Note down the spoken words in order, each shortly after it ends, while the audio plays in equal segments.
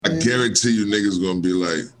guarantee you niggas gonna be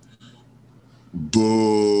like,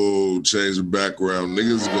 boo, change the background.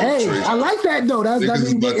 Niggas gonna trace. I like that though.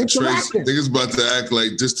 Niggas about to act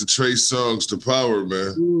like just to trace songs to power,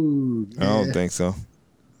 man. Ooh, I don't think so.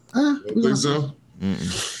 You don't think so?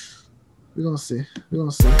 We're gonna see. I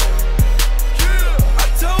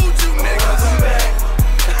told you, nigga, come back.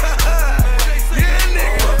 Yeah,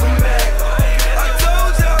 nigga, come back. I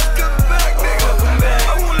told you I was coming back, nigga. Come back.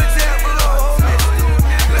 I wanna tap along.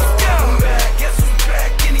 Let's go. Come back. Guess who's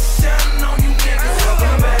back and he's shining on you, niggas.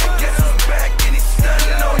 Come back. Guess who's back and he's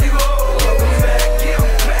stunning on you. Come back. Yeah,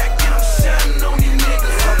 I'm back and I'm shining on you,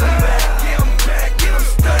 niggas. Come back. Yeah, I'm back and I'm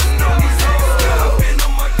stunning on these niggas. I've been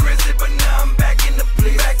on my grizzly, but now I'm back in the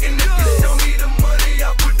place. Back in the place. Show me the money,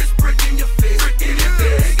 I put this brick in your face. Brick in your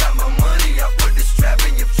face. Got my money, I put this strap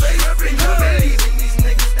in your face. And you believe in these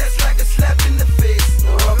niggas, that's like a slap in the face.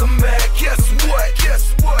 Welcome back, guess what?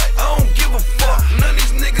 I don't give a fuck. None of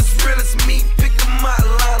these niggas real as me. Pick them out,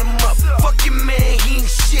 line them up. Fuck your man, he ain't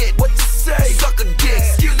shit. What you say? Suck a dick.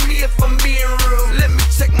 Excuse me if I'm being rude. Let me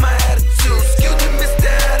check my attitude. Excuse me, Mr.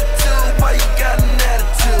 Attitude. Why you got an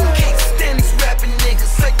attitude? Can't stand these rapping niggas.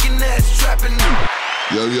 Second ass trapping them.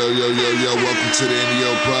 Yo. Welcome to the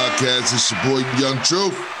NEO podcast. It's your boy, Young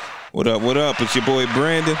Truth. What up? It's your boy,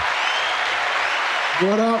 Brandon.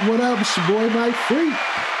 What up? It's your boy, Mike Free.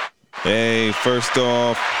 Hey, first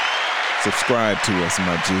off, subscribe to us,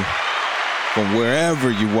 my G. From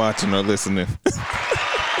wherever you're watching or listening.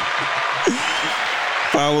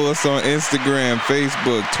 Follow us on Instagram,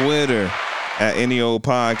 Facebook, Twitter, at NEO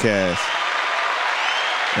Podcast.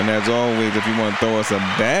 And as always, if you want to throw us a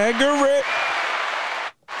bag of it,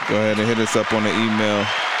 go ahead and hit us up on the email,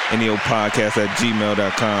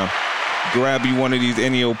 neopodcast@gmail.com. Grab you one of these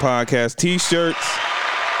NEO Podcast t-shirts.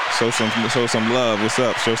 Show some love. What's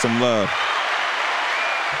up? Show some love.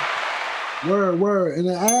 Word. And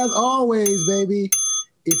as always, baby,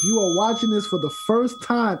 if you are watching this for the first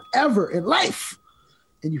time ever in life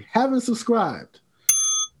and you haven't subscribed,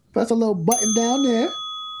 press a little button down there,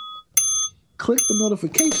 click the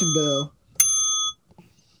notification bell,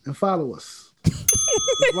 and follow us.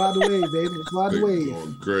 Ride the wave, baby. Ride the wave.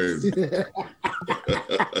 Going crazy.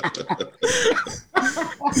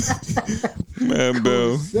 Man,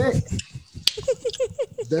 Bill. Sick.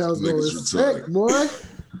 Bell's going Niggas sick, boy.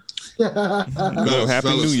 No, Happy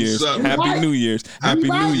fellas, New Year's. what's up? Happy New Year's. Happy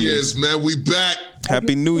New Year's. Yes, man, we back.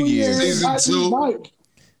 Happy New Year's. Season 2.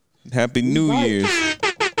 Happy New Year's.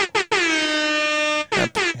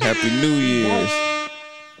 Happy New Year's.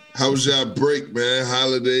 How was y'all break, man?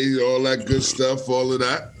 Holidays, all that good stuff, all of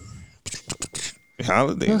that.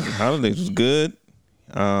 Holidays was good.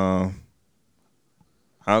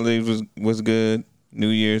 Holidays was good. New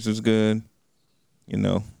Year's was good. You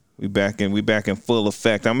know, we back in full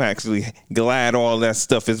effect. I'm actually glad all that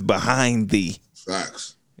stuff is behind thee.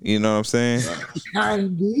 Facts. You know what I'm saying?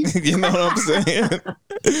 Behind thee. You know what I'm saying?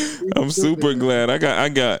 I'm super glad. I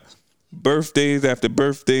got birthdays after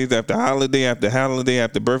holiday after holiday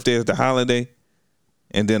after birthday after holiday,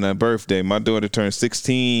 and then a birthday. My daughter turned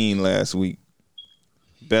 16 last week.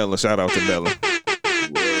 Bella, shout out to Bella. Word,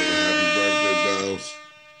 happy birthday, Bells.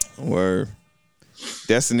 Word.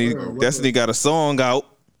 Destiny got a song out.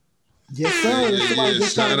 Yes, sir. Yeah,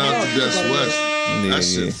 shout out to Des West. Yeah, That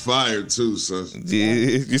shit fire too, son. Yeah,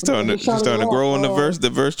 you starting to grow on the verse. The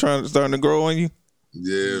verse starting to grow on you.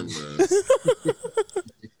 Yeah, man.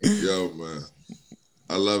 Yo, man.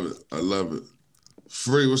 I love it.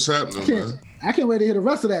 Free, what's happening, man? I can't wait to hear the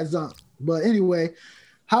rest of that jump. But anyway,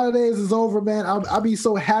 holidays is over, man. I'll be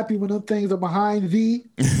so happy when them things are behind thee.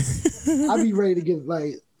 I'll be ready to get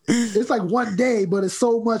it's like one day, but it's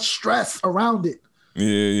so much stress around it.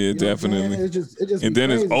 Yeah, definitely. It just and then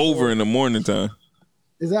it's over in the morning time.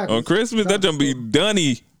 Exactly. On Christmas, that gonna be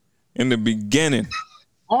dunny in the beginning.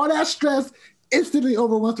 All that stress instantly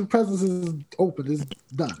over once the presents is open. It's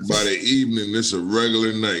done. By the evening, it's a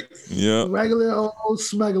regular night. Yeah. Regular old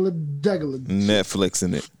smuggler degular.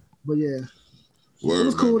 Netflixing it. But yeah. Word, It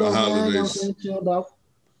was cool though, man. holidays.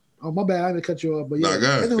 Oh, my bad. I didn't cut you off. But yeah.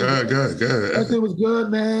 Nah, go ahead. Everything was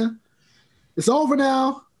good, man. It's over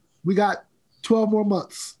now. We got 12 more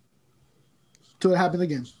months till it happens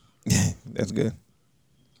again. That's good.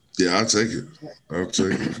 Yeah, I'll take it. My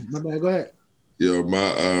bad. Go ahead. Yo,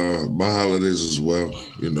 my holidays as well,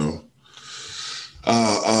 you know.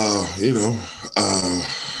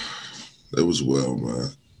 It was well,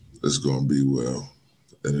 man. It's gonna be well.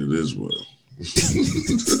 And it is well. This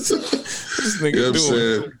nigga You know what I'm doing.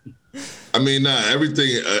 saying? I mean,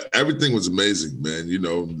 everything was amazing, man. You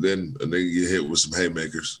know, then a nigga get hit with some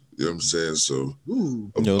haymakers. You know what I'm saying? So,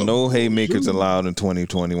 Ooh. No haymakers allowed in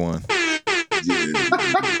 2021.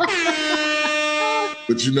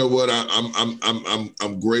 But you know what?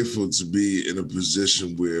 I'm grateful to be in a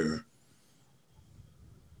position where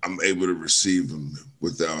I'm able to receive them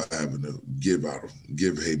without having to give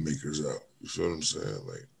haymakers out. You feel what I'm saying?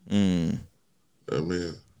 Like, I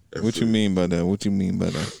mean, What you mean by that? What you mean by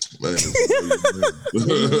that? Man,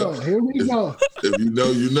 Here we go. If you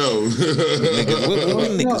know, you know. Nigga,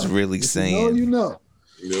 what niggas really saying? You know.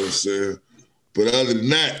 You know what I'm saying? But other than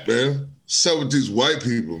that, man, what's up with these white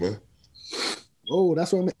people, man? Oh,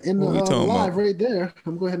 that's what I'm in the What we talking live about? right there.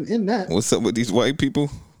 I'm going to go ahead and end that. What's up with these white people?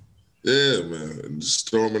 Yeah, man. And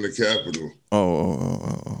storming the Capitol.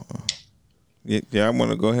 Oh. Yeah, I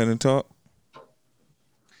want to go ahead and talk.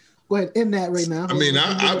 Go ahead, end that right now. I mean,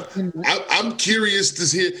 I'm curious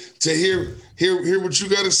to hear what you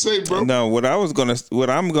got to say, bro. No, what I'm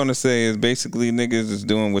gonna say is basically niggas is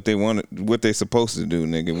doing what they want, what they supposed to do,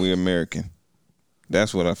 nigga. We American.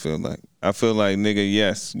 That's what I feel like. I feel like, nigga,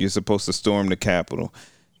 yes, you're supposed to storm the Capitol.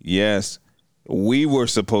 Yes, we were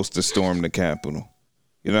supposed to storm the Capitol.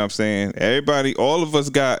 You know what I'm saying? Everybody, all of us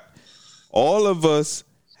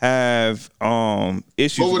have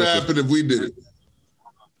issues. What would with happen if we did it?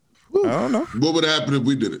 I don't know. What would happen if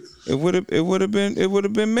we did it? It would have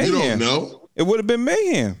been mayhem. You don't know. It would have been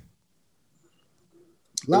mayhem.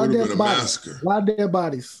 A lot It of would've dead been a bodies. massacre. A lot of dead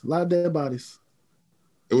bodies. A lot of dead bodies.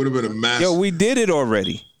 It would have been a massacre. Yo, we did it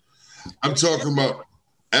already. I'm talking about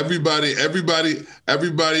everybody in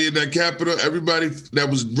that Capitol, everybody that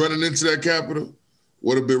was running into that Capitol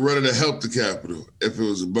would have been running to help the Capitol if it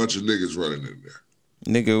was a bunch of niggas running in there.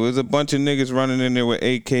 Nigga, it was a bunch of niggas running in there with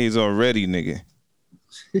AKs already, nigga.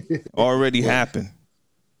 Already happened.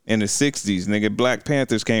 In the 60s, nigga, Black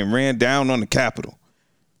Panthers ran down on the Capitol.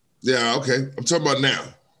 Yeah, okay. I'm talking about now.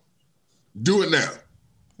 Do it now.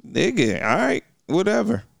 Nigga, all right,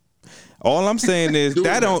 whatever. All I'm saying is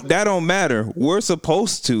that don't matter. We're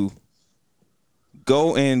supposed to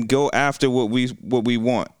go after what we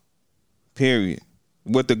want. Period.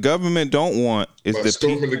 What the government don't want is By the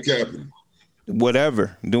storming the Capitol.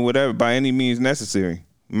 do whatever by any means necessary.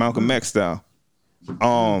 Malcolm X style.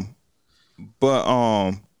 But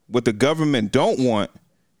what the government don't want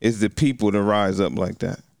is the people to rise up like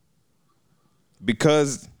that.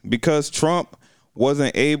 Because Trump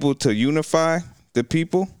wasn't able to unify the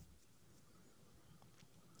people.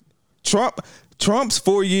 Trump's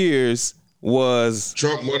 4 years was.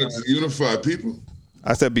 Trump wanted to unify people,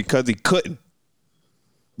 I said because he couldn't.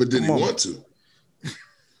 but did he Come on. want to?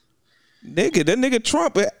 Nigga, that nigga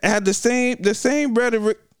Trump had the same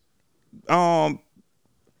rhetoric.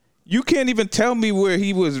 You can't even tell me where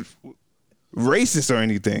he was racist or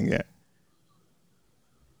anything yet.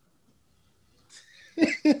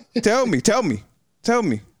 Tell me.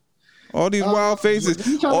 All these wild faces.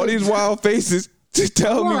 To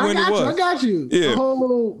tell me when it was. I got you. Yeah. The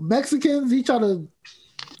whole Mexicans, he tried to.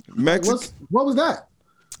 What was that?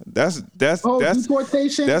 That's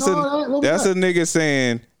Deportation. That's and all that? What was that's that? a nigga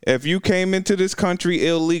saying if you came into this country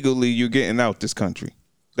illegally, you're getting out this country.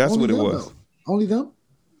 That's Only what it them, was. though. Only them.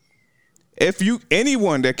 If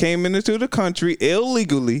anyone that came into the country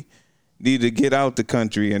illegally need to get out the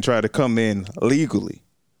country and try to come in legally.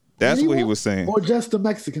 That's what he was saying. Or just the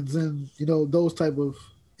Mexicans and those type of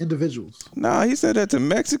individuals. Nah, he said that to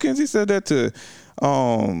Mexicans. He said that to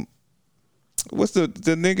what's the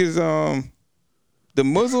niggas the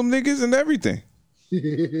Muslim niggas and everything.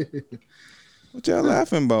 What y'all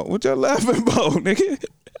laughing about? Nigga?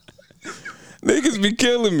 Niggas be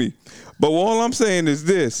killing me. But all I'm saying is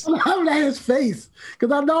this. I'm at his face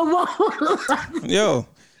because I know Yo,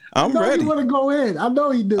 I'm ready. He want to go in. I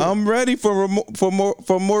know he do. I'm ready for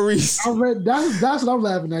Maurice. I'm ready. That's what I'm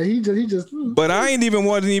laughing at. He just. But I didn't even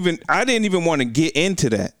want to get into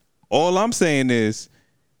that. All I'm saying is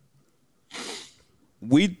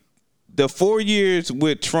the 4 years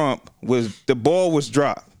with Trump the ball was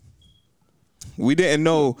dropped. We didn't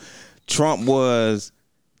know Trump was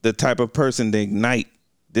the type of person to ignite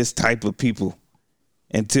this type of people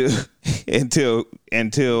until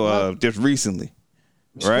just recently,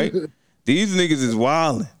 right? These niggas is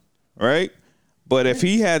wilding, right? But if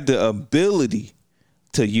he had the ability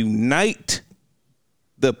to unite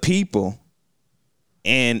the people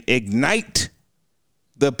and ignite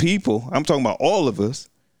the people, I'm talking about all of us,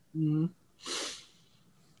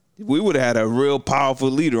 we would have had a real powerful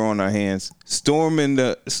leader on our hands, storming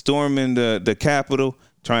the Capitol,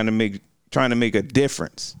 trying to make a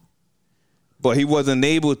difference. But he wasn't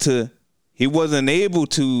able to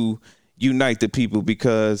unite the people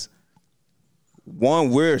because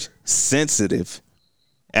one, we're sensitive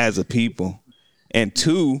as a people, and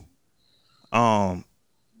two,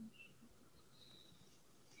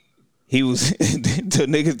 he was the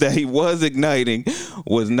niggas that he was igniting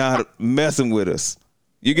was not messing with us.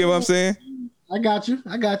 You get what I'm saying? I got you.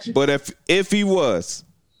 But if he was,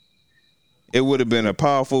 it would have been a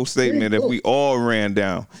powerful statement if we all ran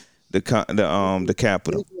down the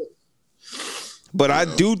Capitol. But I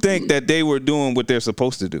do think that they were doing what they're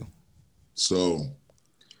supposed to do. So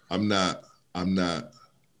I'm not I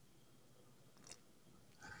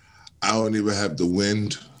don't even have the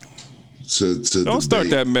wind to Don't start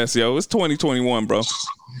that mess, yo. It's 2021, bro.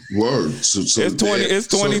 Word. So It's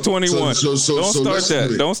 2021. Don't start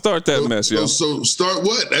that. Don't start that mess, yo. So start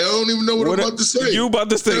what? I don't even know what I'm about to say. You about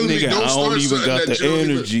to say, Tell me, nigga, I don't even got the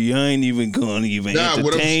energy. I ain't even gonna even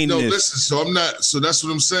entertain this. Listen, so I'm not, so that's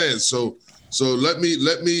what I'm saying. So let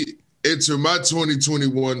me enter my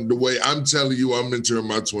 2021 the way I'm telling you I'm entering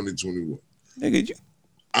my 2021. Nigga,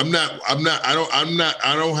 I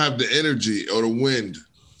don't have the energy or the wind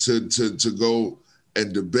to go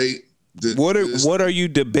and debate. What are you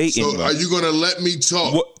debating? So are you going to let me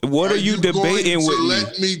talk? What are you debating with me?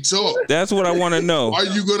 Let me talk. That's what I want to know. Are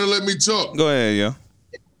you going to let me talk? Go ahead, yo.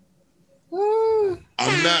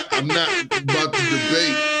 I'm not about to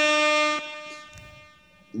debate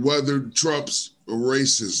whether Trump's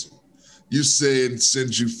racism. You saying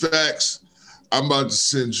send you facts. I'm about to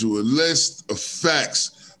send you a list of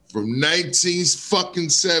facts from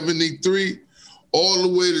 1973 all the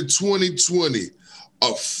way to 2020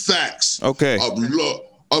 of facts. Okay.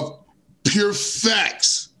 Of pure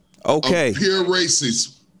facts. Okay. Of pure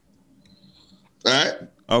racism. All right?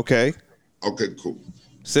 Okay. Okay, cool.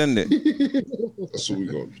 Send it. That's what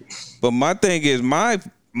we're going to do. But my thing is,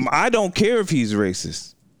 I don't care if he's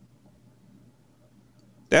racist.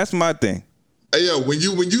 That's my thing. Hey, yo, when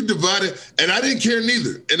you divided, and I didn't care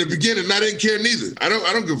neither. In the beginning, I didn't care neither. I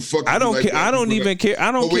don't give a fuck. I don't care. I don't even care. I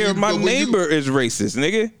don't care if my neighbor is racist,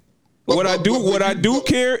 nigga. What I do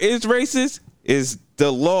care is racist is the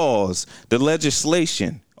laws, the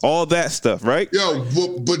legislation, all that stuff, right? Yo,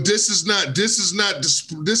 but this is not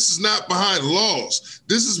behind laws.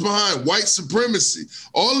 This is behind white supremacy.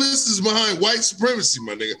 All this is behind white supremacy,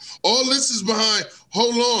 my nigga. All this is behind.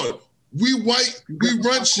 Hold on, we white, we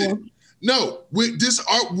run shit. No, these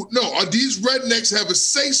rednecks have a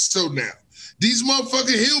say so now. These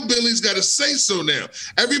motherfucking hillbillies got a say so now.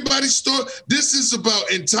 This is about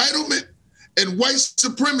entitlement and white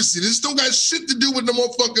supremacy. This don't got shit to do with the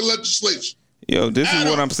motherfucking legislation. Yo, this is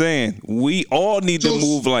what I'm saying. We all need to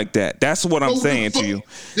move like that. That's what I'm saying to you.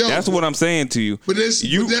 That's what I'm saying to you. But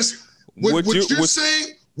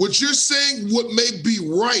what you're saying, what may be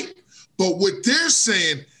right, but what they're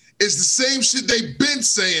saying is the same shit they've been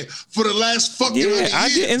saying for the last fucking years. I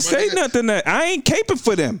didn't say nothing. I ain't caping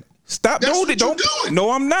for them. Stop. That's Don't. what you're doing.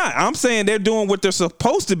 No, I'm not. I'm saying they're doing what they're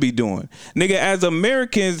supposed to be doing, nigga. As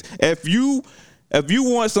Americans, if you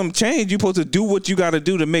want some change, you're supposed to do what you got to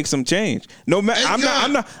do to make some change. No matter. I'm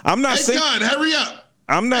not saying. Akon, hurry up.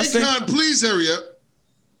 I'm not saying. Akon, please hurry up.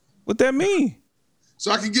 What that mean?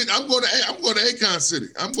 So I can get. I'm going to Akon City.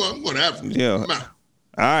 I'm going to Africa. Yeah.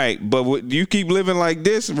 All right, but you keep living like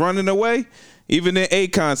this, running away. Even in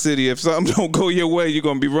Akon City, if something don't go your way, you're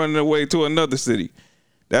gonna be running away to another city.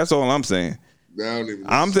 That's all I'm saying.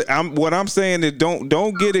 What I'm saying is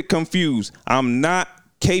don't get it confused. I'm not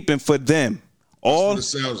caping for them. That's what it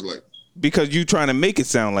sounds like. Because you trying to make it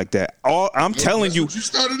sound like that. I'm telling you. What you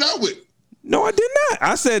started out with. No, I did not.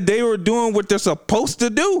 I said they were doing what they're supposed to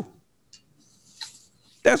do.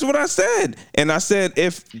 That's what I said. And I said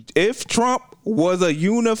if Trump was a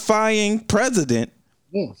unifying president,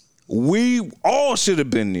 we all should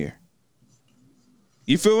have been there.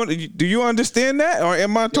 You feel? Do you understand that, or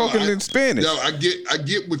am I talking in Spanish? No, I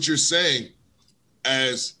get what you're saying.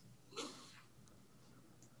 As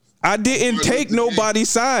I didn't take nobody's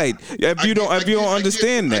side. If you don't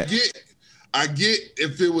understand that. I get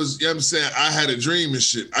if it was. You know what I'm saying, I had a dream and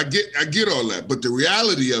shit. I get all that, but the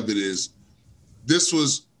reality of it is, this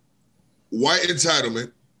was white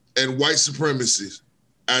entitlement and white supremacy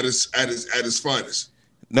at its finest.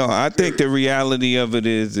 No, I think the reality of it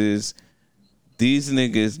is these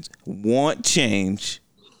niggas want change.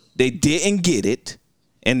 They didn't get it,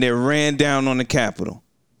 and they ran down on the Capitol.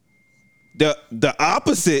 The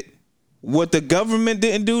opposite, what the government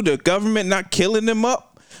didn't do, the government not killing them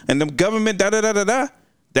up, and the government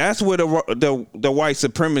that's where the white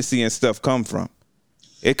supremacy and stuff come from.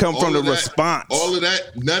 It come from the response. All of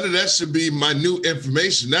that, none of that should be minute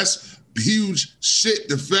information. That's huge shit.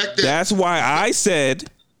 The fact that That's why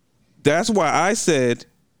I said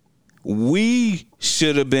we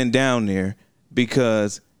should have been down there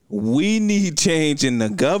because we need change in the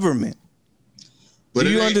government. But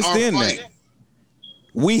do you understand that?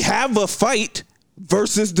 We have a fight,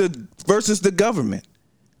 versus the government.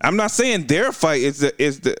 I'm not saying their fight is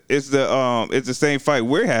the same fight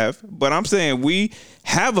we have, but I'm saying we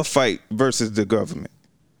have a fight versus the government.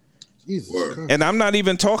 Jesus Christ. And I'm not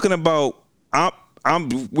even talking about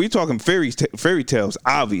we talking fairy tales,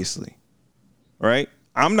 obviously, right?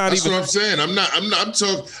 That's what I'm saying. I'm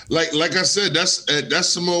talking like I said. That's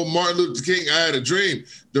some old Martin Luther King. I had a dream.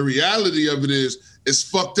 The reality of it is, it's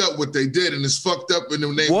fucked up what they did, and it's fucked up in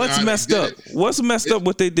the name. What's messed up? What's messed up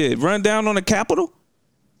what they did? Run down on the Capitol?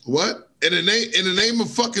 What? In the name of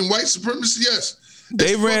fucking white supremacy? Yes.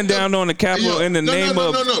 They ran down on the Capitol in the name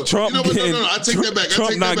of Trump. I take that back.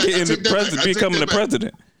 Trump not getting the president, becoming the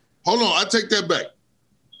president. Hold on, I take that back.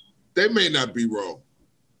 They may not be wrong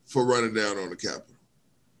for running down on the Capitol.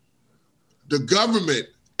 The government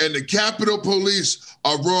and the Capitol Police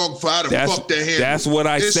are wrong for how the fuck they handle. That's what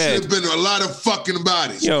I said. said. There should have been a lot of fucking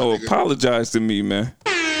bodies. Yo, apologize to me, man.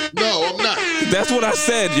 No, I'm not. That's what I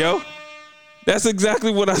said, yo. That's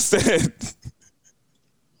exactly what I said.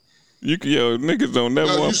 Niggas don't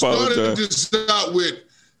never want to apologize. You started this out with,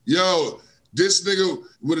 this nigga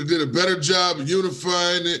would have did a better job of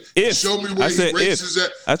unifying it. Show me where he races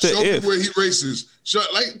at. Show me where he races.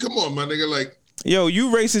 Come on, my nigga. Like, yo, you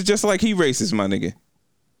racist just like he racist, my nigga.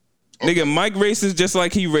 Okay. Nigga, Mike racist just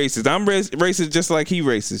like he racist. I'm racist just like he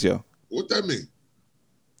racist, yo. What that mean?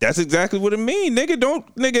 That's exactly what it mean, nigga.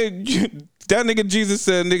 That nigga Jesus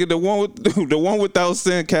said, nigga, the one without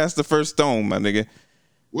sin cast the first stone, my nigga.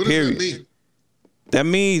 What does that mean? That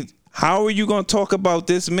means, how are you gonna talk about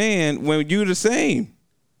this man when you the same?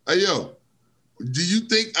 Hey, yo, do you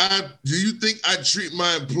think I treat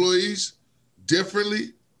my employees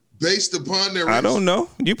differently based upon their race? I don't know.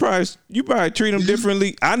 You probably treat them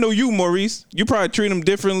differently. I know you, Maurice. You probably treat them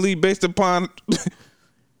differently based upon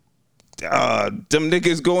them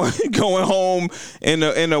niggas going home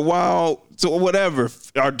in a wild, so whatever,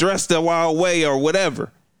 or dressed a wild way or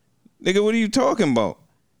whatever. Nigga, what are you talking about?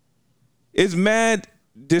 It's mad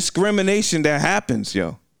discrimination that happens,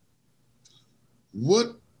 yo.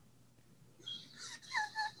 What?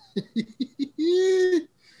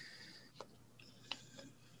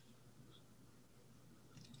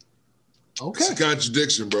 Okay. It's a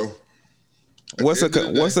contradiction, bro. What's a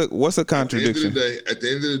contradiction? At the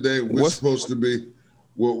end of the day, we're supposed to be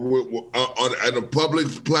on a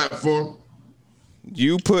public platform.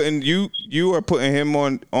 You are putting him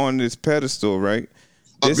on this pedestal, right?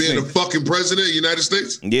 Of being the fucking president of the United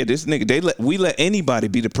States? Yeah, this nigga, we let anybody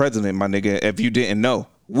be the president, my nigga, if you didn't know.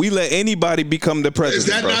 We let anybody become the president.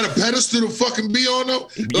 Is that not a pedestal to fucking be on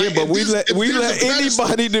though? Yeah, but we let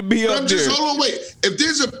anybody to be up there. Hold on, wait. If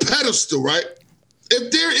there's a pedestal, right?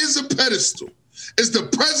 If there is a pedestal, is the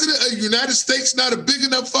president of the United States not a big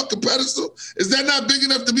enough fucking pedestal? Is that not big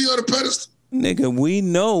enough to be on a pedestal? Nigga, we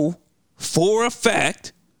know for a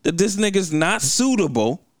fact that this nigga's not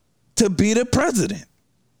suitable to be the president.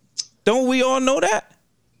 Don't we all know that?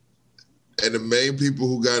 And the main people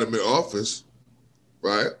who got him in office,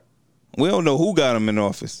 right? We don't know who got him in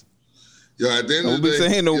office. Yo, at the end of the day,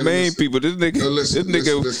 saying no main people. This nigga,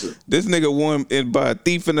 listen. This nigga won by a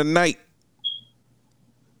thief in the night.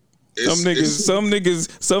 Some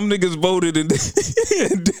niggas voted and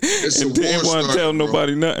didn't want to tell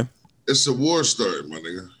nobody nothing. It's a war starting, my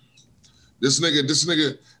nigga. This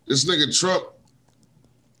nigga Trump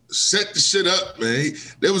set the shit up, man.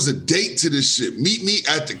 There was a date to this shit. Meet me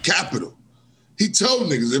at the Capitol. He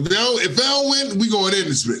told niggas, if I don't win, we going in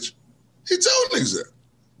this bitch. He told niggas that,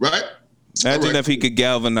 right? Imagine if he could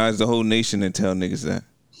galvanize the whole nation and tell niggas that.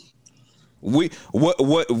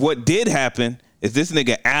 What did happen is this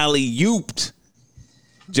nigga alley-ooped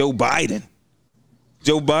Joe Biden.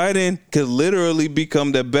 Joe Biden could literally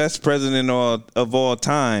become the best president of all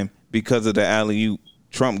time because of the alley-oop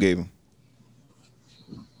Trump gave him.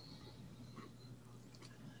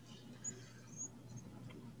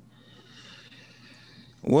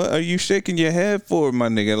 What are you shaking your head for, my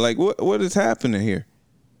nigga? Like, what is happening here?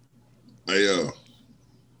 Hey,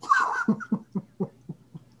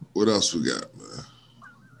 what else we got, man?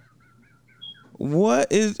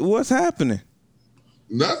 What's happening?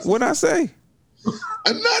 Nothing. What'd I say?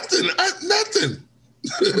 Nothing.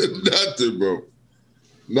 Nothing, bro.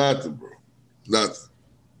 Nothing, bro. Nothing.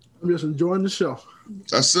 I'm just enjoying the show.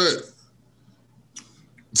 That's it.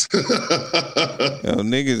 Yo,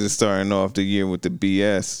 niggas is starting off the year with the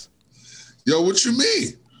BS. Yo, what you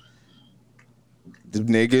mean? The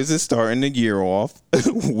niggas is starting the year off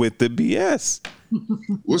with the BS.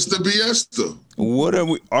 What's the BS though? What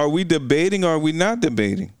are we debating or are we not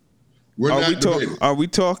debating? We're not debating. Are we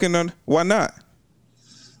talking on why not?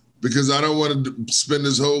 Because I don't want to spend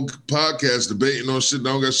this whole podcast debating on shit that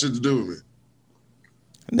don't got shit to do with me.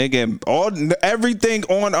 Nigga, everything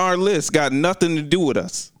on our list got nothing to do with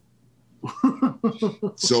us.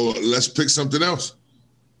 So let's pick something else.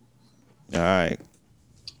 All right,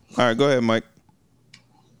 go ahead, Mike.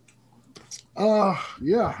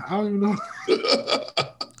 Yeah, I don't even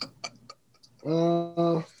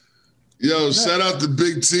know. Yo, shout out to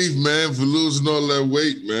Big Teeth, man, for losing all that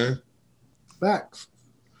weight, man. Facts.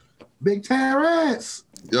 Big Terrence.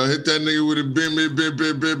 Yo, hit that nigga with a bim.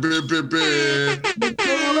 Big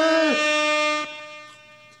Terrence.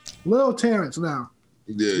 Lil Terrence now.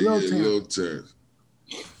 Yeah, Lil Terrence.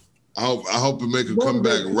 I hope it make him come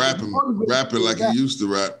back rapping like he used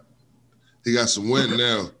to rap. He got some win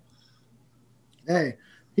now. Hey,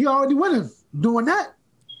 he already winning doing that.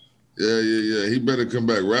 Yeah. He better come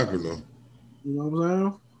back rapping though. You know what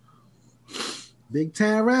I'm saying? Big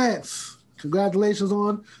Terrence. Congratulations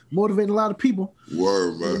on motivating a lot of people.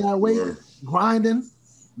 Word, man. That weight, grinding,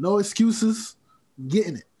 no excuses,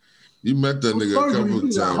 getting it. You met that nigga a couple of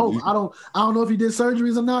times. I hope. I don't know if he did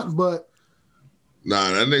surgeries or not, but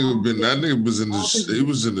that nigga was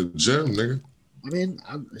in the gym, nigga. I mean,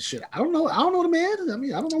 I don't know. I don't know the man. I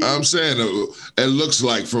mean, I don't know. I'm saying it looks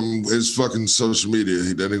like from his fucking social media,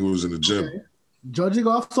 that nigga was in the gym. Okay. Judging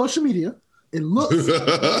off social media, it looks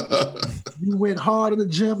like you went hard in the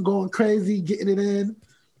gym, going crazy, getting it in,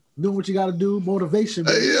 doing what you got to do. Motivation,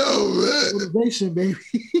 baby. Hey, yo, man. Motivation, baby.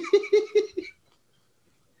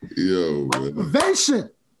 Yo, man. Motivation.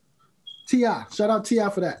 T.I. Shout out T.I.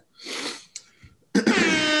 for that.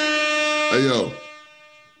 Hey, yo.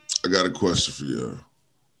 I got a question for you.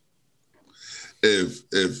 If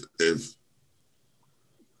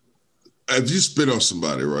you spit on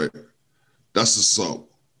somebody, right? That's assault,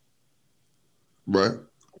 right?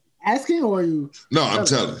 Asking or are you? No, I'm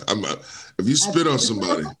telling. If you spit on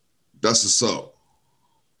somebody, that's assault.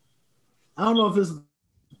 I don't know if it's.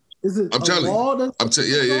 Is it? I'm telling you.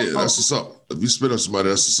 Yeah. That's assault. If you spit on somebody,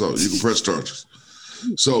 that's assault. You can press charges.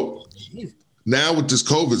 So now with this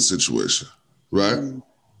COVID situation, right?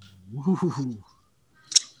 Ooh.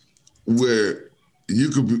 Where you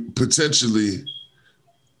could potentially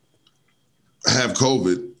have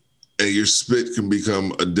COVID and your spit can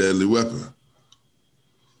become a deadly weapon.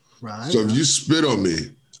 Right. So if you spit on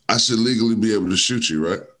me, I should legally be able to shoot you,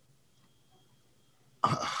 right?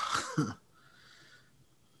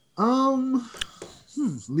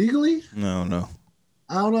 Legally? No.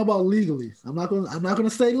 I don't know about legally. I'm not gonna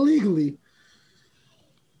say legally,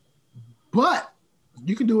 but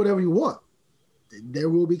you can do whatever you want. There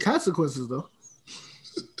will be consequences, though.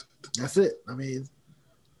 That's it. I mean,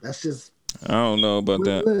 that's just. I don't know about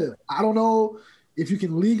that. I don't know if you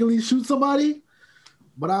can legally shoot somebody,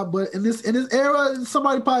 but in this era,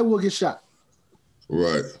 somebody probably will get shot.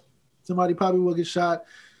 Right. Somebody probably will get shot.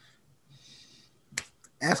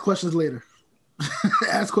 Ask questions later.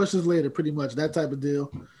 Ask questions later. Pretty much that type of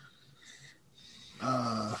deal.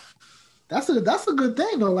 That's a good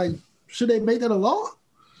thing though. Like, should they make that a law?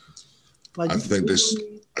 Like, I think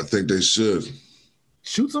they should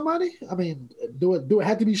shoot somebody. I mean, do it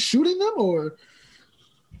have to be shooting them or?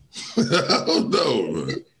 I don't know.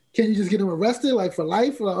 Can you just get them arrested like for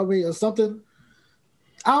life? Or something.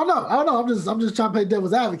 I don't know. I'm just trying to play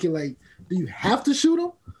devil's advocate. Like, do you have to shoot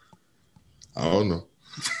them? I don't know.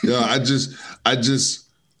 Yeah, I just.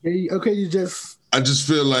 You just. I just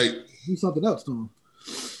feel like do something else to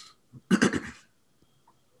them.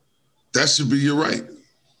 That should be your right.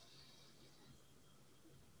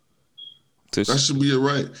 That should be your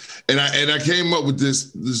right. And I came up with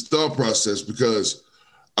this thought process because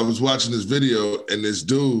I was watching this video and this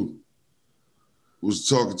dude was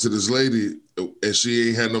talking to this lady and she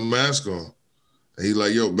ain't had no mask on. And he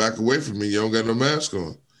like, yo, back away from me. You don't got no mask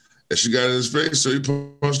on. And she got in his face, so he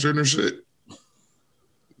punched her in her shit.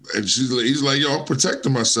 And he's like, yo, I'm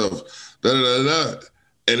protecting myself. Da-da-da-da.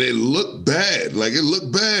 And it looked bad. Like, it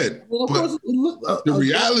looked bad. Well, of course, the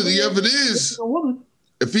reality of it is,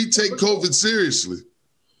 if he take COVID seriously,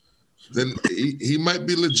 then he might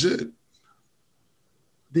be legit.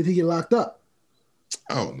 Did he get locked up?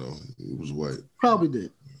 I don't know. He was white. Probably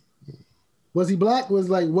did. Was he black? What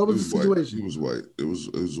was the situation? He was white. It was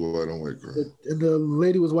a white on white girl. And the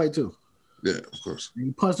lady was white too? Yeah, of course. And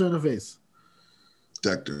you punched her in the face?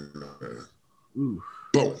 Decked her. Ooh.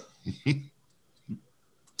 Boom.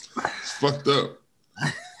 It's fucked up.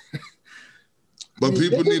 But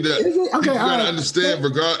people need to. You gotta understand.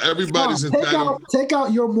 Everybody's entitled. Take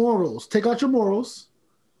out your morals. Take out your morals.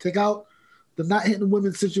 Take out the not hitting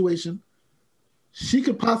women situation. She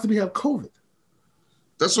could possibly have COVID.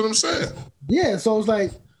 That's what I'm saying. Yeah. So it's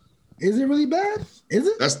like, is it really bad? Is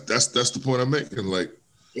it? That's the point I'm making. Like,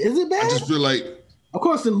 is it bad? I just feel like Of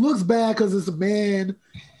course, it looks bad because it's a man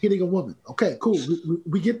hitting a woman. Okay, cool.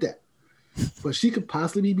 We get that. But she could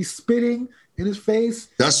possibly be spitting in his face.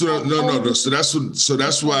 That's what. No. So that's what. So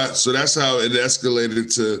that's why. So that's how it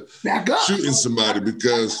escalated to Back up. shooting somebody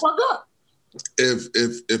because Fuck up.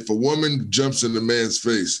 if a woman jumps in the man's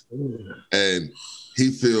face and he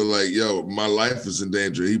feel like, yo, my life is in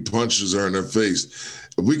danger, he punches her in her face.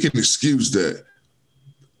 We can excuse that.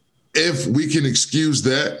 If we can excuse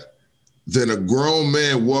that, then a grown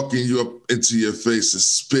man walking you up into your face and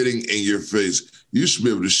spitting in your face, you should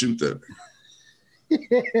be able to shoot that.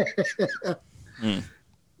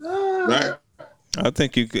 Right? I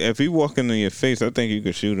think you could, if he walking in your face, I think you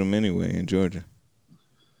could shoot him anyway in Georgia.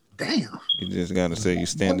 Damn. You just gotta say you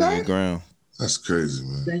stand on your ground. That's crazy,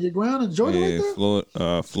 man. Stand your ground in Georgia Yeah, like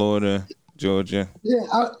that? Florida, Georgia.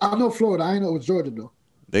 Yeah, I know Florida. I ain't know it was Georgia though.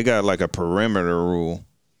 They got like a perimeter rule.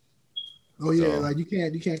 Oh yeah, So- like you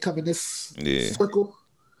can't come in this Yeah. circle.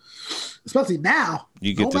 Especially now.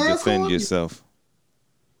 You get No to mask defend on, yourself.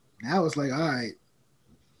 Now it's like, all right,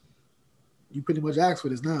 you pretty much asked for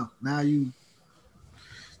this now. Now you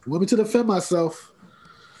want me to defend myself,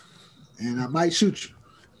 and I might shoot you.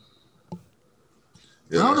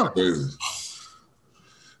 Yeah, I don't that's know. crazy.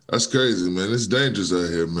 That's crazy, man. It's dangerous out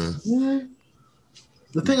here, man. Yeah.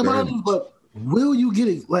 The thing about it is, but will you get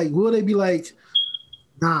it? Like, will they be like,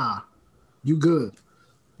 nah, you good?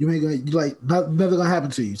 You ain't gonna, you like, never gonna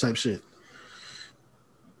happen to you type shit?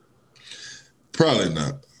 Probably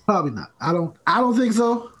not. Probably not. I don't think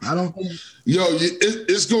so. I don't think. Yo,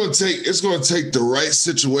 it's gonna take the right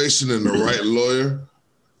situation and the right lawyer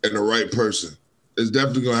and the right person. It's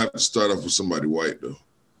definitely gonna have to start off with somebody white though.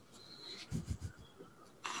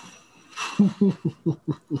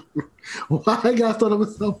 Why I gotta start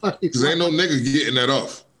with somebody? Because ain't no nigga getting that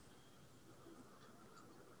off.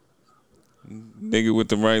 Nigga with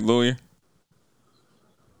the right lawyer.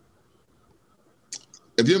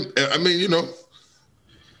 If you, I mean, you know,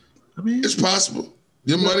 I mean, it's possible.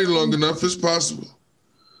 Your money long enough, it's possible.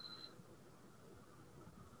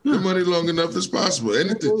 Your money long enough, it's possible.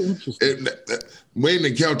 Anything. We ain't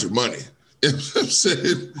encountered money. You know what I'm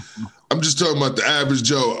saying? I'm just talking about the average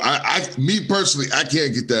Joe. Me personally, I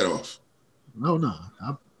can't get that off. no.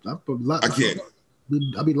 I can't.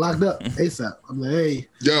 I'll be locked up ASAP. I'm like, hey,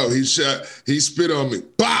 Yo, he spit on me.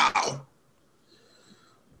 Bow.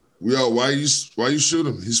 Yo, why you shoot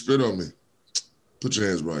him? He spit on me. Put your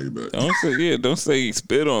hands behind your back. Don't say he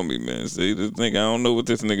spit on me, man. See this nigga, I don't know what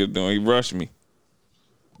this nigga doing. He rushed me.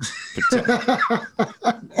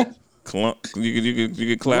 You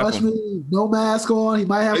could clap rush him. me, no mask on. He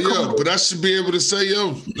might have. Hey, yo, COVID. but I should be able to say,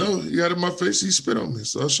 yo, no, he got in my face, he spit on me,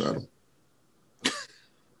 so I shot him.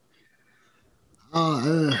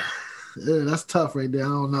 That's tough right there. I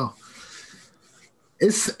don't know.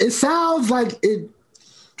 It sounds like it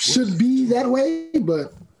should be that way,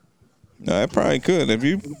 but No, it probably could if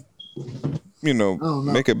you know.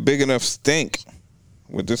 make a big enough stink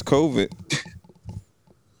with this COVID.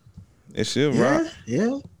 It should rock.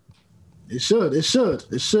 yeah. It should.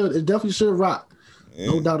 It definitely should rock.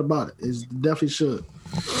 No doubt about it. It definitely should.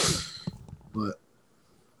 But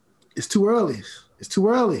it's too early. It's too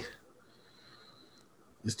early.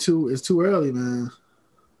 It's too early, man.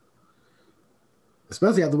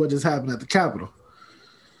 Especially after what just happened at the Capitol.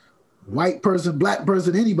 White person, black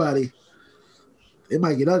person, anybody, it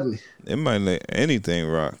might get ugly. It might let anything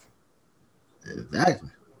rock. Exactly.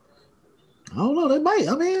 I don't know. They might.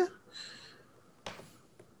 I mean,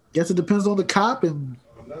 guess it depends on the cop and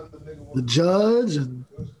the judge and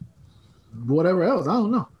whatever else. I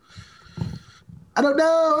don't know. I don't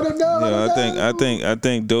know. Yeah, I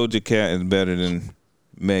think Doja Cat is better than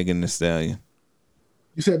Megan Thee Stallion.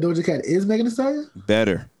 You said Doja Cat is Megan Thee Stallion?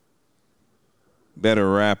 Better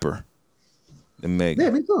rapper than Megan.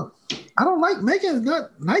 Yeah, me too. I don't like Megan. Is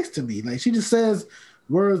not nice to me. Like she just says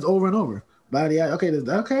words over and over. Body, okay,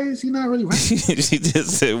 she's not really right. She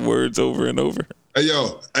just said words over and over. Hey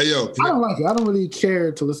yo. I don't like her. I don't really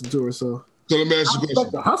care to listen to her. So let me ask I you a respect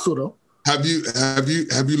question. the hustle though. Have you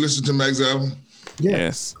listened to Meg's album? Yeah,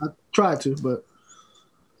 Yes. I tried to, but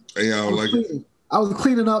And y'all don't like it? I was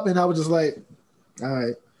cleaning up and I was just like, all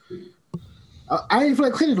right. I didn't feel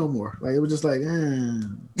like cleaning no more. Like it was just like,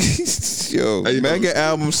 Yo, Hey, yo. Megan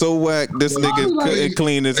album so whack. This nigga couldn't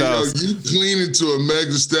clean his Hey, yo, house. you cleaning to a Meg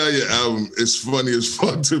Thee Stallion album is funny as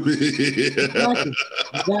fuck to me.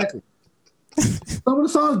 exactly. Some of the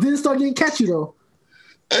songs didn't start getting catchy though.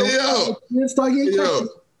 Hey yo, Didn't start getting catchy.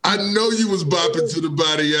 I know you was bopping to the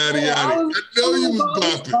body yada yada. I know you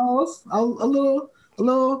was bopping. A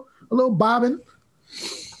little bobbing.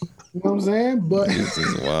 You know what I'm saying? But This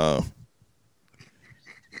is wild.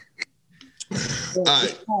 All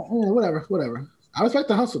right. Whatever. I respect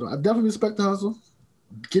the hustle though. I definitely respect the hustle.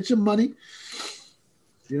 Get your money.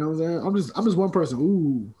 You know what I'm saying? I'm just one person.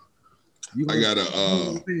 Ooh. I got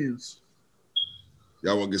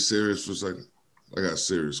y'all want to get serious for a second? I got a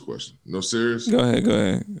serious question. No serious? Go ahead.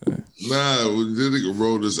 Nah, this nigga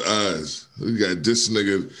rolled his eyes. We got this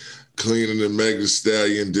nigga cleaning the Meg Thee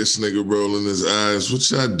Stallion, this nigga rolling his eyes. What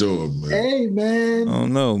y'all doing, man? Hey, man. I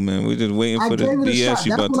don't know, man. We just waiting for the BS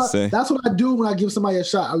you about to say. That's what I do when I give somebody a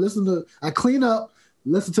shot. I clean up,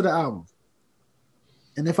 listen to the album.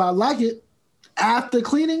 And if I like it, after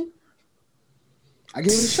cleaning, I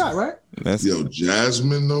give it a shot, right? Yo,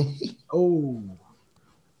 Jasmine, though? Oh.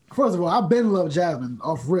 First of all, I've been in love with Jasmine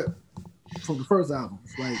off rip from the first album.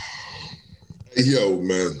 It's like, yo,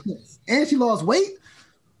 man. And she lost weight.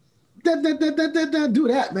 Do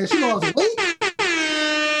that, man. She lost weight.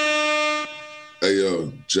 Hey,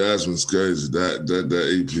 yo, Jasmine's crazy. That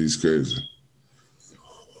EP is crazy.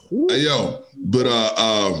 Ooh. Hey, yo, but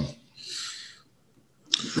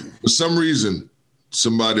for some reason,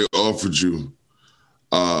 somebody offered you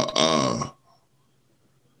 $100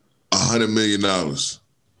 million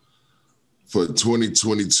for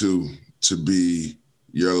 2022 to be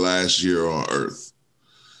your last year on Earth.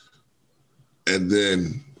 And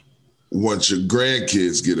then once your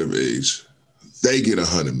grandkids get of age, they get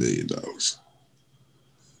 $100 million.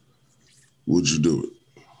 Would you do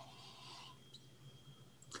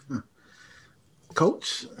it?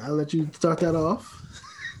 Coach, I'll let you start that off.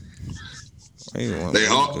 They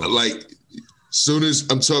all like, soon as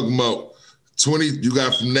I'm talking about 20, you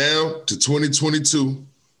got from now to 2022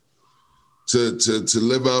 to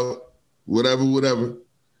live out whatever.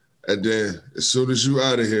 And then as soon as you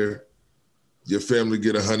out of here, your family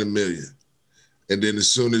get $100 million. And then as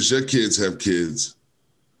soon as your kids have kids,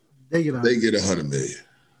 they get $100 million.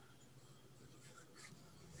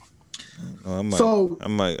 I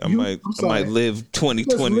might live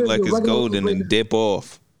 2020 like it's golden and dip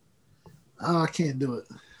off. Oh, I can't do it.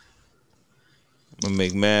 I'm gonna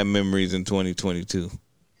make mad memories in 2022.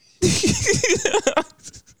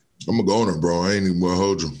 I'm a goner, bro. I ain't even gonna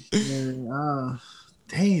hold you.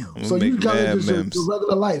 Damn. So you gotta do your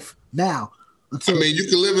regular life now. I mean, you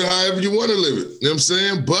can live it however you want to live it. You know what I'm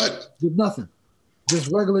saying? But with nothing.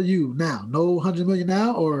 Just regular you now. No 100 million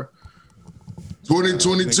now or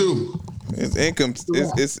 2022. It's income.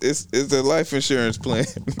 It's a life insurance plan.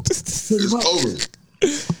 It's over.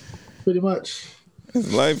 Pretty much.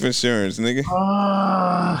 It's life insurance, nigga.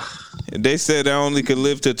 They said I only could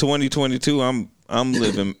live to 2022. I'm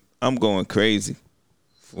living. I'm going crazy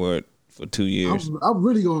for 2 years. I'm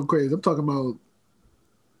really going crazy. I'm talking about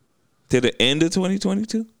to the end of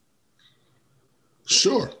 2022.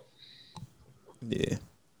 Sure. Yeah,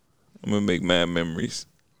 I'm gonna make mad memories.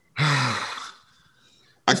 I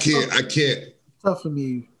can't. Tough for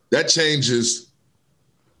me. That changes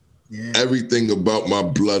everything about my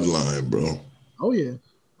bloodline, bro. Oh yeah.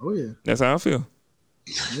 That's how I feel.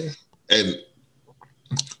 Yeah. And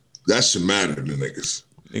that should matter to niggas.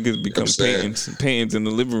 Niggas become paintings in the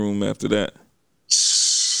living room after that.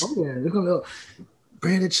 Oh yeah, they're gonna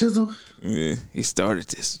Brandon Chisholm. Yeah, he started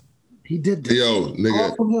this. He did this. Yo, nigga.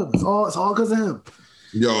 All from him. It's all because of him.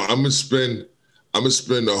 Yo, I'm gonna spend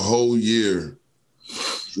a whole year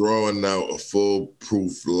drawing out a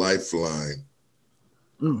foolproof lifeline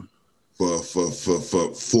for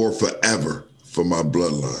forever for my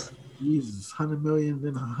bloodline. Jesus, 100 million,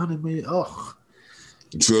 then 100 million. Oh,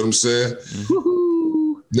 you feel what I'm saying?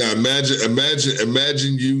 woo-hoo. Now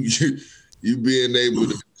imagine you being able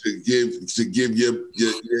to give your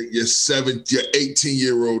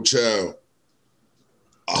 18-year-old child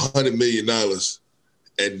 $100 million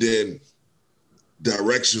and then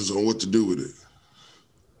directions on what to do with it.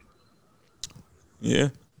 Yeah,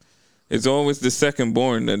 it's always the second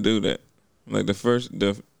born that do that. Like the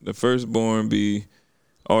firstborn be,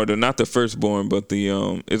 or not the firstborn, but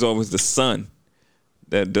it's always the son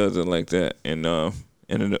that does it like that. And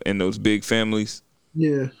in those big families,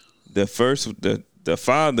 yeah, the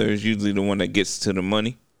father is usually the one that gets to the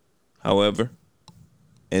money. However,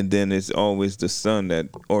 and then it's always the son that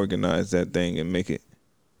organize that thing and make it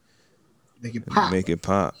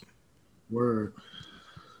pop. Word.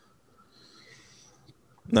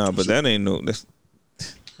 Nah, but that ain't no. That's,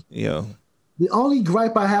 yo. The only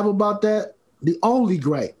gripe I have about that,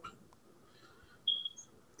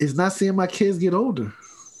 is not seeing my kids get older.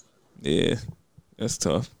 Yeah, that's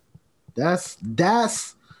tough. That's what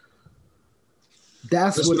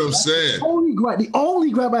I'm saying. The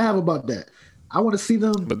only gripe I have about that. I want to see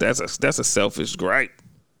them. But that's a selfish gripe.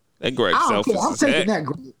 That Greg I don't selfish care. I'm as taking heck. that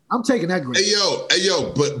grade. I'm taking that grade. Hey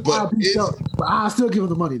yo, But I still give him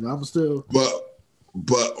the money though. I'm still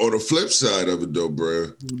but on the flip side of it though, bro,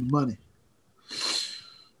 giving him the money.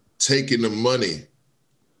 taking the money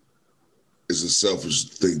is a selfish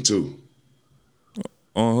thing too.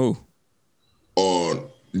 On who? On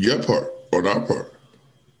your part, on our part.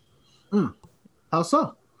 How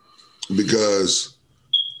so? Because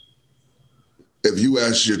if you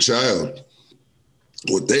ask your child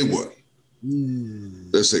what they want,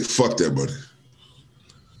 they say, fuck that money.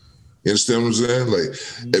 You understand what I'm saying? Like,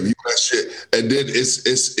 if you ask shit, and then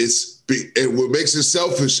and what makes it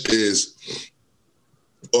selfish is,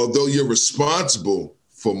 although you're responsible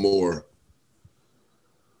for more,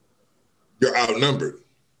 you're outnumbered.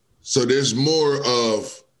 So there's more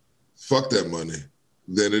of fuck that money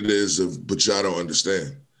than it is of, but y'all don't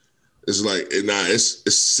understand. It's like, it's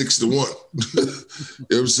 6-1. You know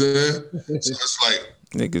what I'm saying? So it's like,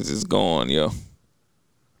 Niggas is gone, yo.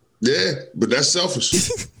 yeah, but that's selfish.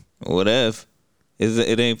 Whatever.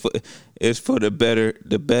 It ain't for. It's for the better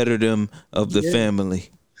them of the family.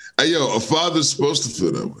 Hey, yo, a father's supposed to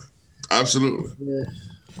feel that way. Absolutely. Yeah.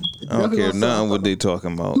 I don't care nothing what they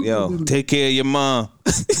talking about. Yo, take care of your mom.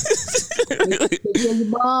 Take care of your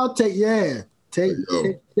mom. Take Yo,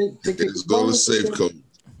 it's going to safe code.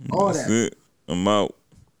 all That's that. it. I'm out.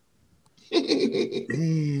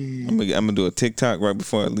 Damn. I'm gonna do a TikTok right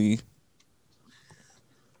before I leave.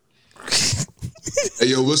 Hey,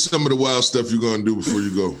 yo, what's some of the wild stuff you going to do before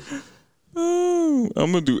you go? I'm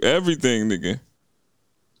gonna do everything, nigga.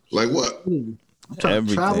 Like what? I'm trying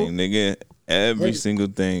to travel. Everything, nigga. Every single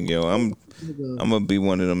thing, yo. I'm gonna be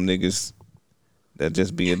one of them niggas that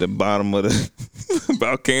just be at the bottom of the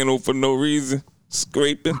volcano for no reason,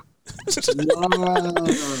 scraping. Wow.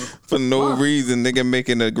 For no reason, nigga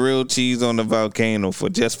making a grilled cheese on the volcano for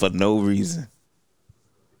no reason.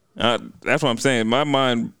 That's what I'm saying. My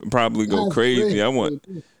mind probably go That's crazy.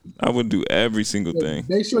 great. I would do every single thing,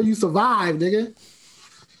 Make sure you survive, nigga.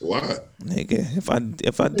 Why? nigga.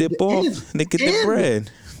 If I dip off, end. nigga, get the End.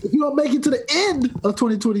 bread. If you don't make it to the end of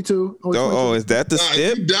 2022. Oh, is that the Nah,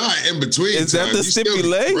 stip? you die in between. Is that times, the you still get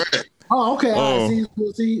stipulate? bread. Oh, okay. All right.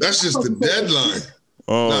 See, That's just the deadline.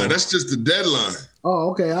 Oh, Nah, that's just the deadline. Oh,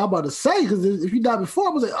 okay. I'm about to say, because if you died before,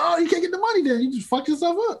 I was like, oh, you can't get the money then. You just fucked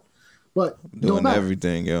yourself up. But doing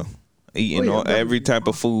everything, yo. Eating every type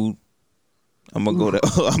of food. I'm gonna go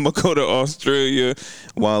to Australia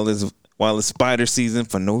while it's spider season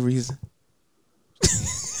for no reason.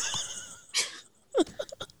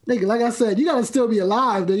 Nigga, like I said, you gotta still be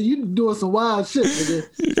alive, nigga. You doing some wild shit, nigga.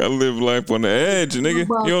 You gotta live life on the edge, nigga.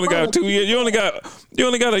 You only got 2 years. You only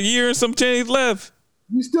got a year and some change left.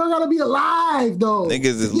 You still gotta be alive, though. Niggas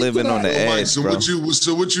is Get to living on the that. Mike, edge, so bro.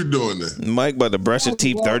 what you doing then? Mike about to brush his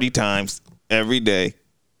teeth 30 times every day.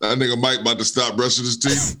 That nigga Mike about to stop brushing his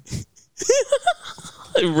teeth.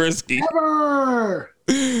 Risky.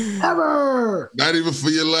 Ever. Not even for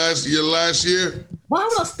your last year? Why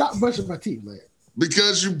would I stop brushing my teeth, man?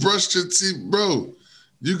 Because you brushed your teeth, bro.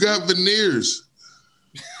 You got veneers.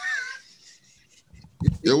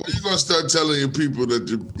 Yo, when you gonna start telling your people that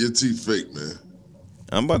your teeth fake, man?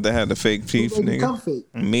 I'm about to have the fake teeth, They become nigga.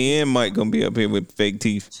 fake. Me and Mike gonna be up here with fake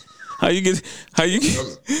teeth. How you get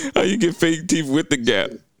fake teeth with the gap?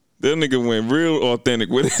 That nigga went real authentic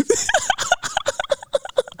with it.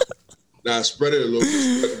 Nah, spread it a little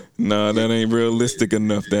bit. Nah, that ain't realistic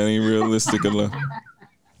enough. This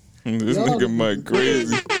nigga Mike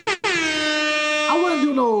crazy. I wouldn't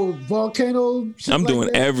do no volcano shit. I'm like doing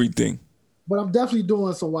that, everything. but I'm definitely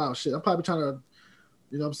doing some wild shit. I'm probably trying to,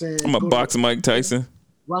 you know what I'm saying? I'm a go box Mike Tyson.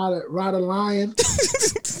 ride a lion. You know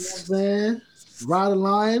what I'm saying? Ride a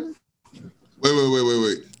lion.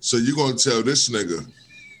 Wait. So you gonna tell this nigga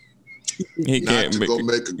He not can't to make go it.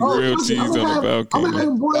 make a Grilled grill cheese on the I'm volcano. gonna have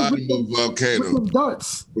him boys bottom with of some volcano,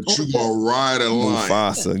 darts. but you gonna ride a line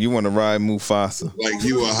Mufasa. You want to ride Mufasa? like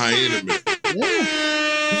you a hyena man.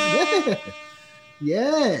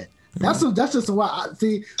 Yeah. That's just a wild.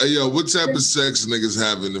 See, Hey yo, what type of sex niggas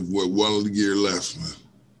having if what 1 year left, man?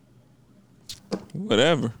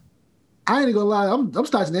 Whatever. I ain't gonna lie. I'm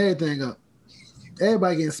starting everything up.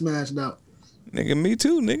 Everybody getting smashed out. Nigga, me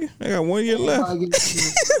too, nigga. I got 1 year left. Everybody getting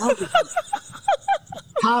smashed out.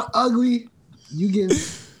 How ugly you getting?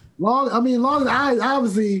 Long as I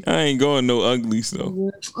obviously. I ain't going no uglies though. I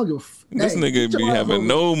don't give a This hey, nigga get be your ass having over.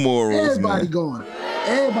 no morals, Everybody man. going.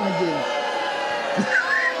 Everybody getting.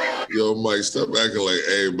 Yo, Mike, stop acting like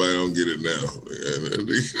everybody don't get it now. They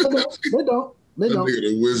don't. They That don't. nigga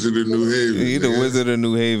the Wizard of New Haven. He the nigga. Wizard of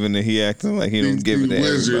New Haven and he acting like he don't give it to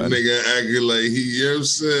Wizard everybody. nigga acting like he, you know what I'm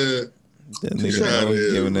saying? That Touche. nigga know he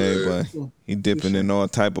Yeah, giving man. everybody. He dipping in all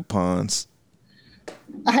type of ponds.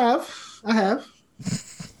 I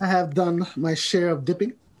have done my share of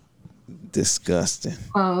dipping. Disgusting.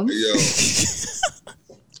 Yo,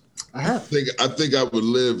 I have. I think I would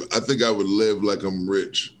live. I think I would live like I'm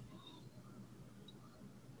rich.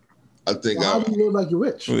 I think Well, how I. do you live like you're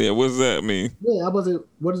rich? Yeah, what's that mean? Yeah, I wasn't.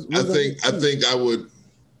 What is? I think I would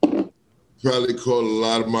probably call a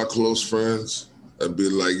lot of my close friends and be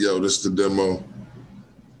like, "Yo, this is the demo,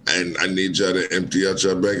 and I need y'all to empty out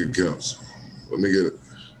your bank accounts. Let me get it.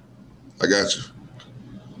 I got you.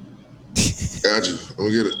 Got you. Let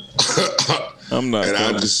me get it." I'm not And I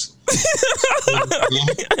coming. just,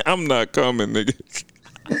 I'm not coming, nigga.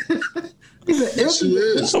 yes, you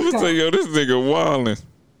is. I'm gonna say, yo, this nigga wildin'.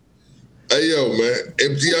 Hey, yo, man,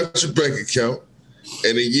 empty out your bank account.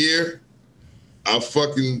 In a year, I'll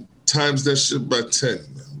fucking times that shit by 10.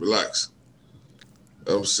 Man. Relax.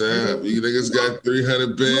 You know what I'm saying? You niggas got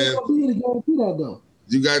 300 bands.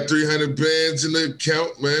 You got 300 bands in the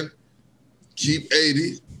account, man. Keep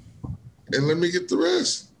 80, and let me get the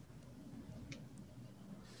rest.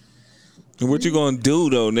 What you gonna do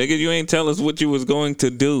though, nigga? You ain't tell us what you was going to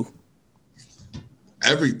do.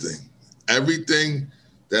 Everything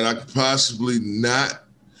that I could possibly not,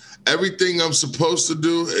 everything I'm supposed to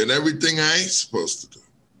do, and everything I ain't supposed to do.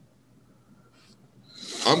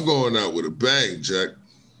 I'm going out with a bang, Jack.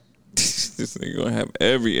 This nigga gonna have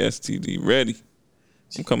every STD ready.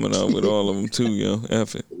 I'm coming out with all of them too, yo.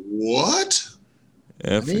 F it. What?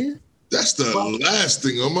 F it. Man, That's the last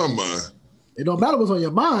thing on my mind. it don't matter what's on your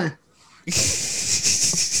mind.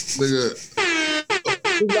 Nigga,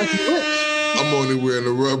 It's like you're rich. I'm only wearing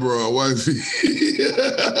the rubber on wifey.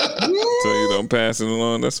 So you don't pass it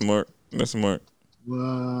along. That's smart. That's smart.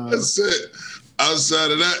 Wow. That's it.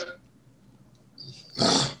 Outside of that,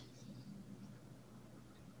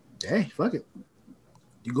 Hey, fuck it.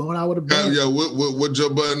 You going out with a bang? yo, what Joe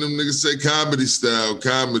Budden them niggas say? Comedy style.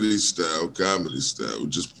 We're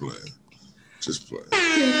just playing.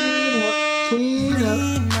 Clean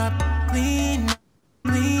up.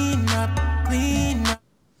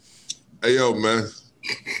 Hey, yo, man.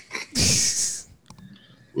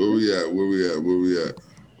 Where we at?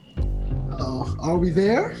 Oh, are we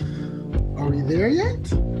there? Are we there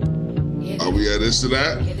yet? Are we at this or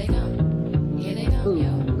that? Here they come. Here they come,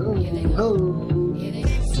 yo. Here they come. Oh, Here they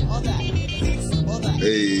come. All that. All that.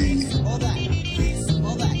 Hey, All that.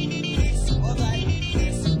 All that. All that. All that.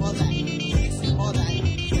 All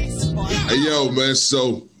that. hey, yo, man.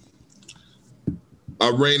 So,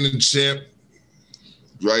 our reigning champ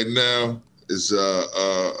right now is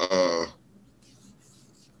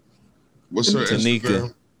what's her Tanika.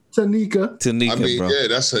 Instagram? Tanika. Tanika, I mean, bro. yeah,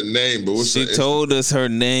 that's her name, but what's She her told us her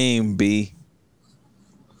name, B.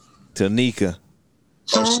 Tanika.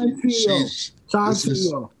 Chantio. this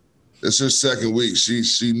Chantio. It's her second week. She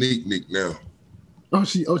Neek now. Oh,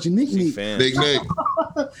 she Nick She Nick. fan. Nick.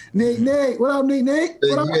 Nick Nick. What up, Nick Nick?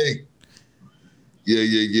 What up? Nick.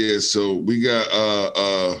 Yeah. So we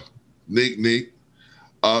got Nick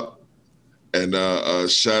up, and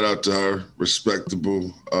shout out to her,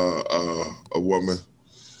 respectable a woman.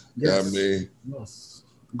 Yes. Yeah, I mean, Yes.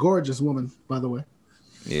 Gorgeous woman, by the way.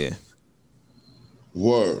 Yeah.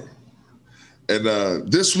 word. And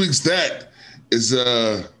this week's that is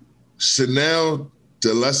Chanel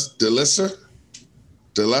DeLessa.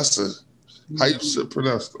 How you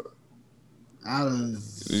pronounce that?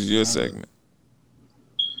 This is your segment.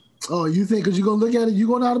 Oh, you think because you're gonna look at it, you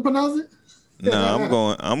gonna know how to pronounce it?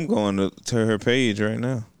 No, I'm going to her page right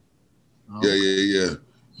now. Yeah.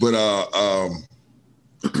 But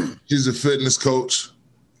she's a fitness coach,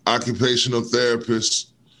 occupational therapist.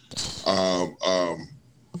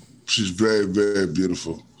 She's very, very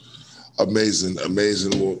beautiful. Amazing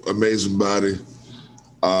body.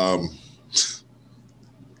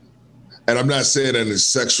 And I'm not saying that in a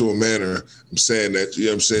sexual manner. I'm saying that, you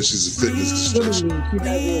know what I'm saying? She's a fitness instructor. Literally, she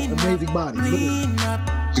has an amazing body. Literally.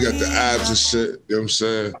 She got the abs and shit, you know what I'm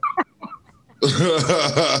saying?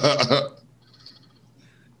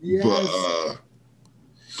 Yes. But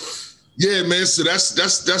yeah, man. So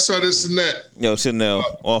that's how this and that. Yo, Chanel,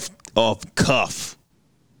 off cuff.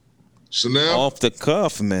 Chanel. Off the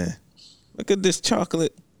cuff, man. Look at this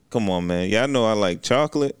chocolate. Come on, man. Y'all know I like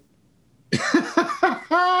chocolate.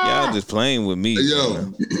 Y'all just playing with me. Hey, yo,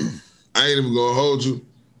 man. I ain't even gonna hold you.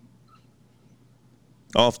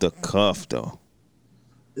 Off the cuff, though.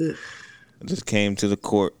 Ugh. I just came to the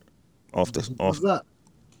court off What's up?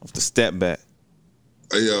 the step back.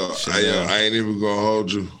 Hey, yo, Chanel. I ain't even gonna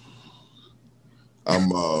hold you. I'm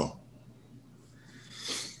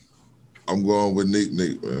going with Nick,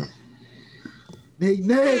 man. Nick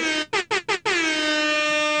Nick.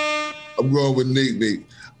 I'm going with Nick.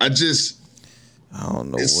 I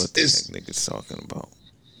don't know It's- what the it's- heck niggas talking about.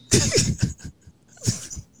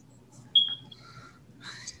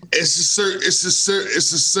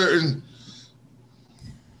 it's a certain.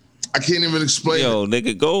 I can't even explain. Yo,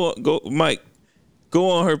 nigga, go, Mike. Go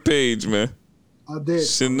on her page, man. I did.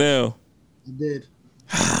 Chanel. I did.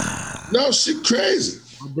 No, she crazy.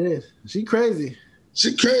 I did. She crazy.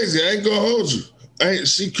 She crazy. I ain't gonna hold you.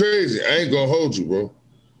 She crazy. I ain't gonna hold you, bro.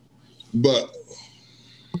 But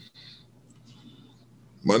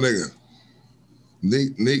my nigga,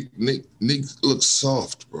 Nick looks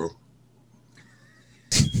soft, bro.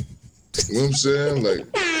 You know what I'm saying? Like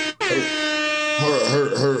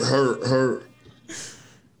her.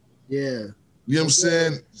 Yeah. You know what I'm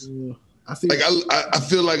saying? Yeah. I see. Like I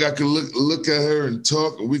feel like I could look at her and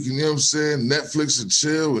talk, and we can, you know what I'm saying, Netflix and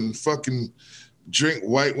chill and fucking drink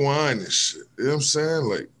white wine and shit. You know what I'm saying?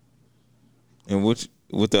 Like And with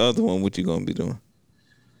the other one, what you gonna be doing?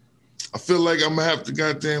 I feel like I'm gonna have to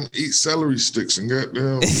goddamn eat celery sticks and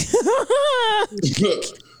goddamn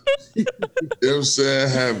you know what I'm saying,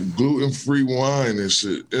 have gluten-free wine and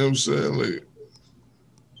shit. You know what I'm saying? Like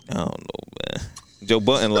I don't know, man. Joe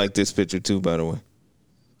Button liked this picture too, by the way.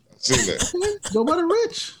 I seen that. Joe Budden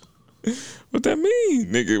rich. What that mean,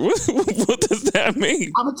 nigga? What does that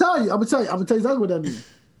mean? I'm gonna tell you exactly what that means.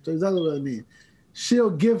 Tell you exactly what that means. She'll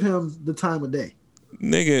give him the time of day.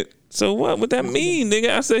 Nigga, so what would that mean, nigga?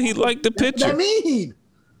 I said he liked the What that picture. mean?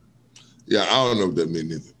 Yeah, I don't know what that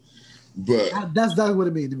means either. But That's exactly what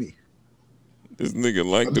it means to me. This nigga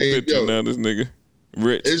liked the I mean, picture. yo. Now this nigga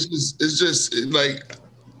rich. it's just like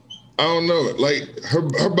I don't know. Like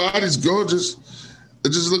her body's gorgeous. It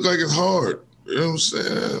just look like it's hard. You know what I'm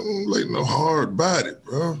saying? Like no hard body,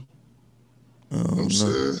 bro. You know what I'm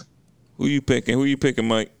saying? Who you picking? Who you picking,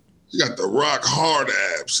 Mike? You got the rock hard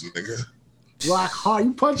abs, nigga. Rock hard.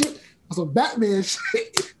 You punch it on some Batman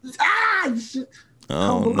shit. Shit. I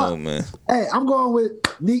don't know, man. Hey, I'm going with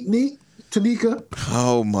Neek, Tanika.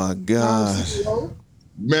 Oh my god.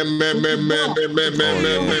 Man.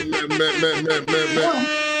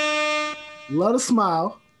 Love to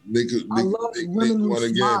smile. Nigga, I love women who one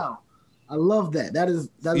again. smile. I love that. That is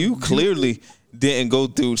You clearly didn't go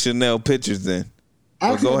through Chanel pictures then.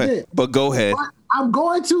 But Actually, go I ahead. did. But go ahead. I'm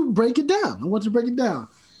going to break it down. I want to break it down.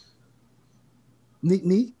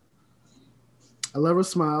 Neek. I love her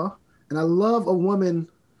smile. And I love a woman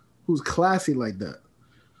who's classy like that.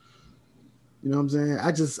 You know what I'm saying?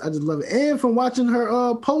 I just love it. And from watching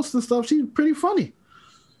her posts and stuff, she's pretty funny.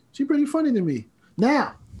 She's pretty funny to me.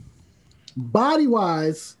 Now,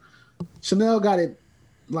 body-wise, Chanel got it.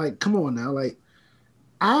 Like, come on now. Like,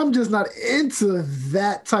 I'm just not into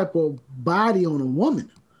that type of body on a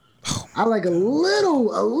woman. I like a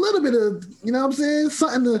little bit of, you know what I'm saying?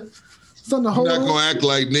 Something to hold You're not on. gonna act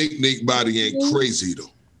like Nick body ain't crazy though.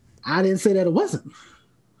 I didn't say that it wasn't.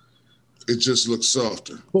 It just looks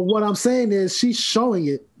softer. But what I'm saying is she's showing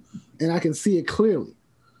it and I can see it clearly.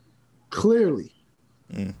 Clearly.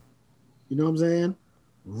 You know what I'm saying?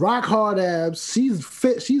 Rock hard abs. She's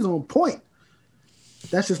fit. She's on point.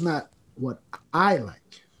 That's just not what I like.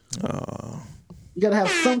 You gotta have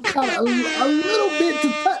some kind of a little bit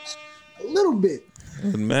to touch. A little bit.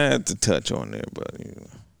 Mad to touch on there, but you know.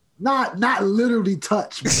 Not literally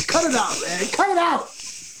touch. Man. Cut it out, man. Cut it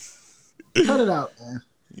out. Cut it out, man.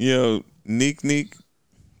 Yo, Neek.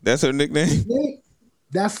 That's her nickname? Nick,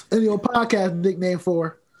 that's in your podcast nickname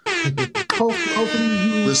for.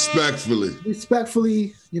 Hopefully you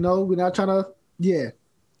respectfully, you know, we're not trying to, yeah.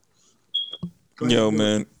 Yo,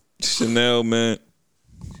 man. Chanel, man.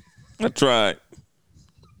 I tried.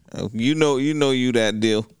 You know you that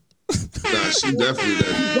deal. Nah, she definitely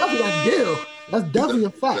that. Definitely that deal. That's definitely a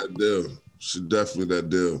fact. That deal. She definitely that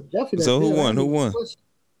deal. Definitely that So who deal. won? Who won?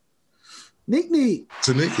 Nick.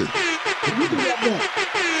 Tanika, You can get that.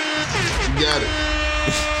 you got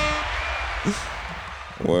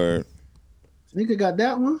it. Word. Nigga got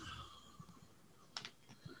that one.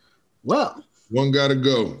 Well, One gotta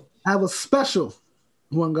go. I have a special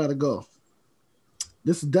one gotta go.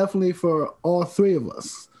 This is definitely for all three of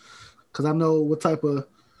us. Cause I know what type of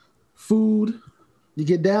food you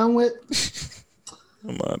get down with.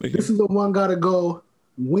 I'm out of here. This is the one gotta go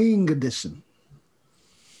wing edition.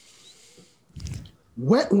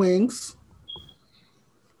 Wet wings,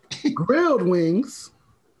 grilled wings,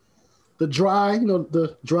 the dry,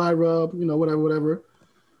 the dry rub, whatever,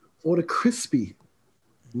 or the crispy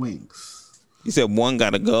wings. You said one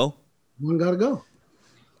gotta go? One gotta go.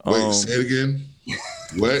 Wait, say it again.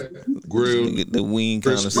 Wet, grilled. Get the wing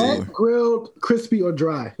Crispy. connoisseur. Wet, grilled, crispy, or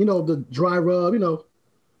dry. The dry rub,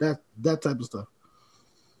 that type of stuff.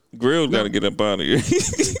 Grill got to get up out of here.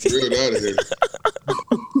 Get out of here.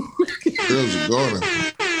 Grills are gone.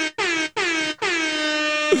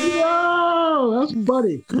 Yo, that's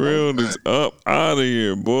funny. Grill is up out of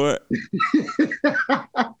here, boy.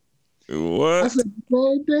 I What? said the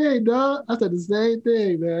same thing, dog. I said the same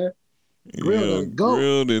thing, man. Grill Yo, gotta go.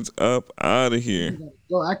 Grill is up out of here.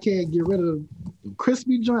 Yo, I can't get rid of the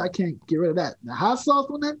crispy joint. I can't get rid of that. The hot sauce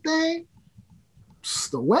on that thing.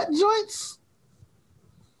 The wet joints.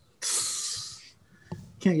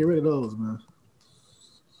 Can't get rid of those, man.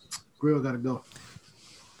 Grill gotta go.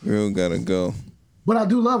 Grill gotta go. But I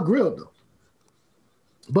do love grill though.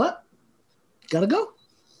 But gotta go.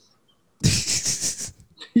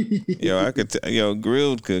 Yo, I could. Yo,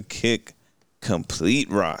 Grill could kick complete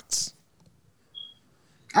rocks.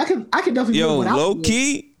 I can definitely Yo, live without low grill.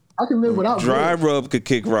 key, I can live without dry grill. rub could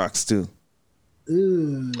kick rocks too.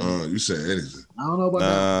 Ugh, You say anything. I don't know about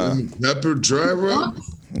Nah. that. Pepper dry rub?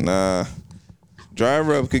 Nah, dry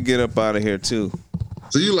rub could get up out of here too.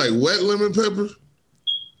 So you like wet lemon pepper?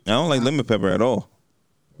 I don't like lemon pepper at all.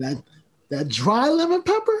 That dry lemon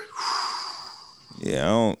pepper. Yeah, I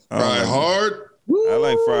don't. Fry hard? I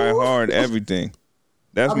like fried hard everything.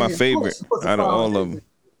 That's I my mean, of favorite course, supposed to out of fry all hard of them.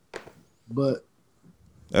 But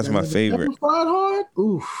That's that my lemon favorite. pepper fried hard.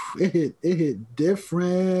 Oof, it hit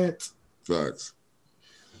different. Facts.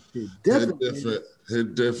 Hit Hit different. different.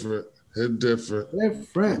 Hit different. Hit different.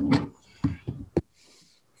 Different.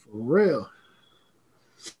 For real.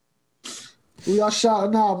 Who y'all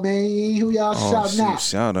shouting out, man? Who y'all Oh shouting shoot! out?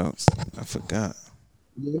 Shout outs. I forgot.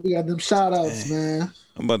 Yeah, we got them shout outs, man.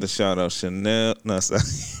 I'm about to shout out Chanel. No, sorry.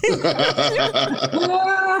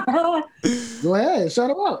 Go ahead, shout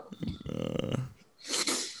them out.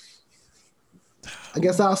 I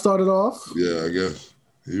guess I'll start it off. Yeah, I guess.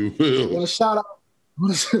 You will. Want to shout out?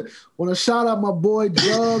 Want to shout out my boy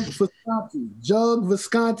Jug Visconti. Jug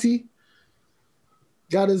Visconti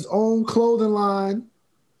got his own clothing line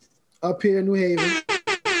up here in New Haven.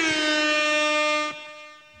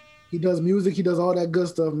 He does music. He does all that good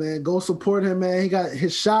stuff, man. Go support him, man. He got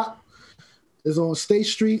his shop is on State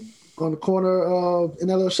Street on the corner of in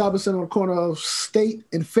that little shopping center on the corner of State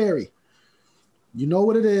and Ferry. You know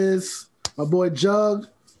what it is. My boy Jug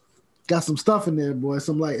got some stuff in there, boy.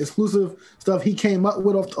 Some like exclusive stuff he came up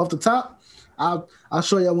with off the top. I'll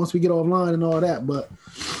show y'all once we get offline and all that. But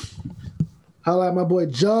holla at my boy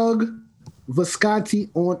Jug Visconti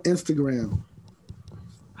on Instagram.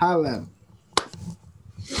 Holla at him.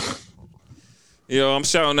 Yo, I'm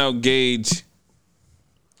shouting out Gage.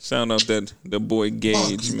 Shouting out the boy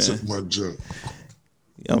Gage, You man. took my junk.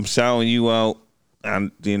 I'm shouting you out.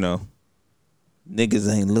 Niggas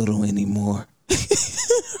ain't little anymore.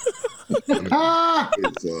 Ah!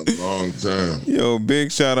 It's a long time. Yo,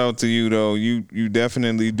 big shout out to you though. You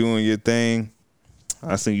definitely doing your thing.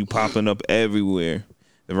 I see you popping up everywhere.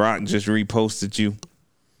 The Rock just reposted you.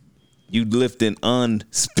 You lifting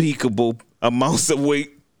unspeakable amounts of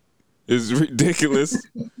weight. It's ridiculous.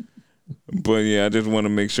 But yeah, I just want to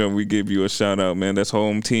make sure we give you a shout out, man. That's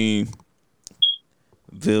home team.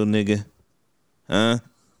 Ville nigga. Huh?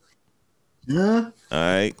 Yeah. All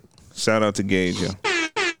right. Shout out to Gage, yo.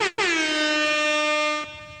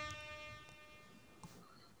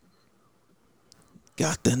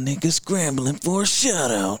 Got the nigga scrambling for a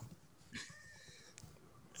shout out.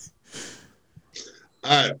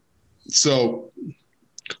 All right. So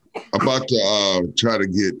I'm about to try to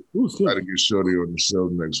get Shorty on the show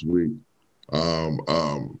next week. I'm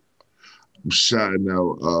shouting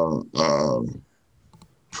out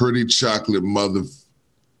Pretty Chocolate Mother.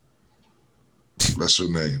 That's her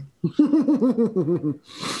name.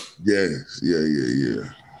 Yeah.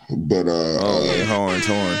 But Horns.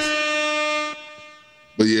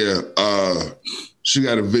 but yeah, she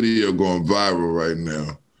got a video going viral right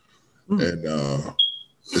now, and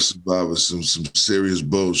it's about some serious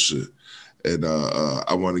bullshit. And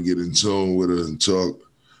I want to get in tune with her and talk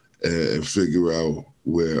and figure out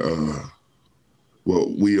where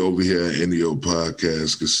what we over here at NEO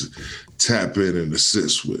Podcast can tap in and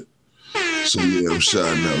assist with. So yeah, I'm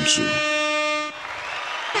shouting out you.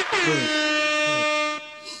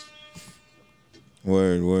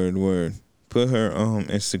 Word. Put her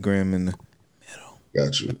Instagram in the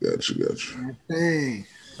Got you. Dang.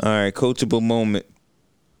 All right, coachable moment.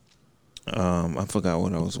 I forgot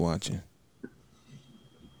what I was watching. I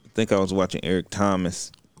think I was watching Eric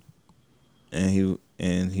Thomas, and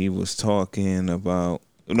he was talking about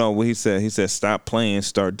what he said. He said, "Stop playing,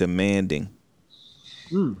 start demanding."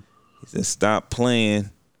 He said, "Stop playing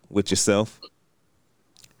with yourself.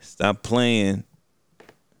 Stop playing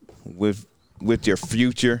with your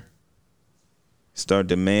future. Start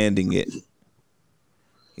demanding it."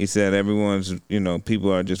 He said everyone's,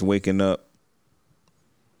 people are just waking up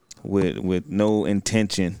with no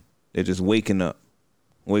intention. They're just waking up,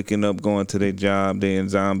 going to their job. They're in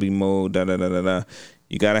zombie mode. Da da da da da.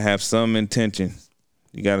 You gotta have some intention.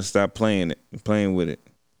 You gotta stop playing with it.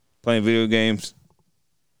 Playing video games,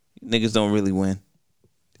 niggas don't really win.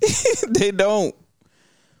 They don't.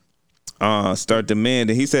 Start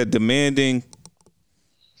demanding. He said demanding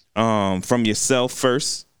from yourself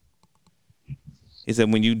first. He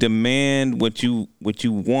said when you demand what you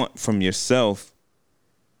want from yourself,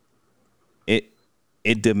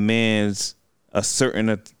 it demands a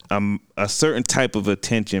certain type of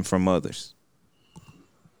attention from others.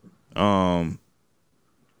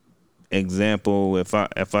 Example, if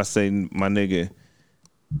I say, my nigga,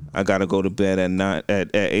 I gotta go to bed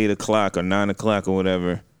at 8 o'clock or 9 o'clock or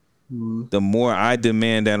whatever. Mm-hmm. The more I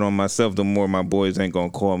demand that on myself, the more my boys ain't gonna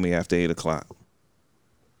call me after 8 o'clock.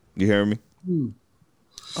 You hear me? Mm.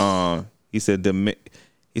 He said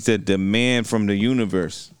demand from the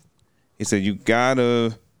universe. He said you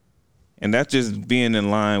gotta, and that's just being in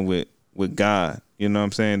line with God. You know what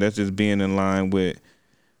I'm saying? That's just being in line with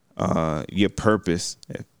your purpose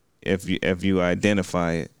if you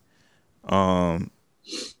identify it.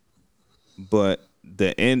 But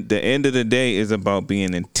the end of the day is about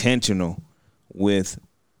being intentional with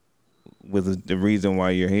the reason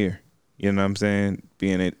why you're here. You know what I'm saying?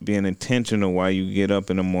 Being intentional while you get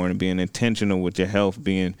up in the morning, being intentional with your health,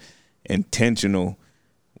 being intentional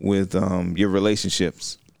with your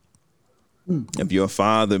relationships. If you're a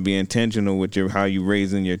father, be intentional with how you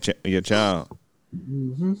raising your child.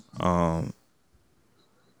 Mm-hmm.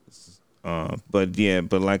 But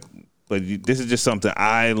this is just something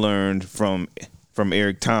I learned from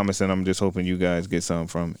Eric Thomas, and I'm just hoping you guys get something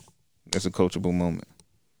from it. It's a coachable moment.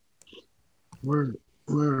 Word.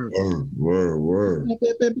 Word.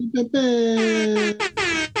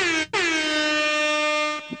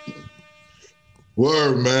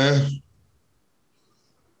 Word, man.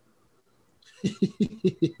 I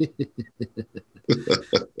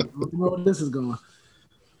don't know where this is going.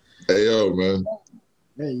 Hey, yo, man.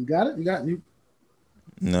 Hey, you got it? You?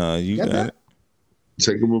 No, you got it.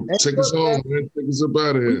 Take us home, man. Take us up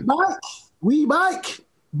out of here. We bike.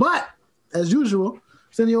 But, as usual,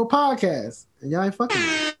 it's in your podcast. And y'all ain't fucking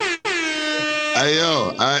with it. Hey,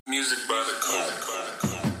 yo. Music by the code.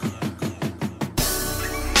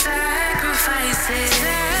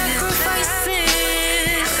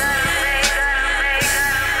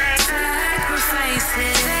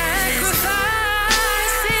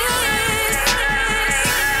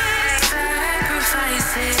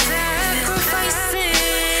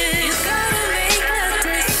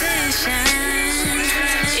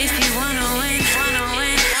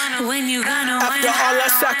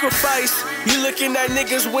 Sacrifice, you looking at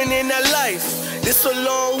niggas winning their life. This a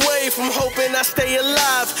long way from hoping I stay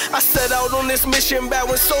alive. I set out on this mission back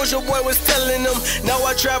when Soulja Boy was telling them. Now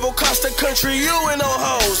I travel across the country, you and no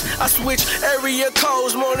hoes. I switch area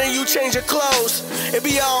codes more than you change your clothes. It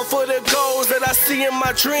be all for the goals that I see in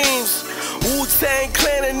my dreams. Wu-Tang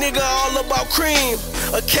Clan, a nigga all about cream.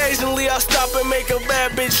 Occasionally I stop and make a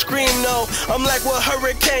bad bitch scream, no. I'm like what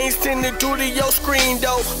hurricanes tend to do to your screen,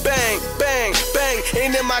 though. Bang, bang, bang,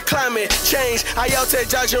 ain't in my climate change. I out there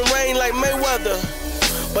dodging rain like Mayweather.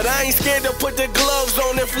 But I ain't scared to put the gloves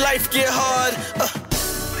on if life get hard.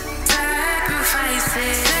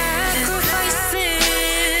 Sacrifices.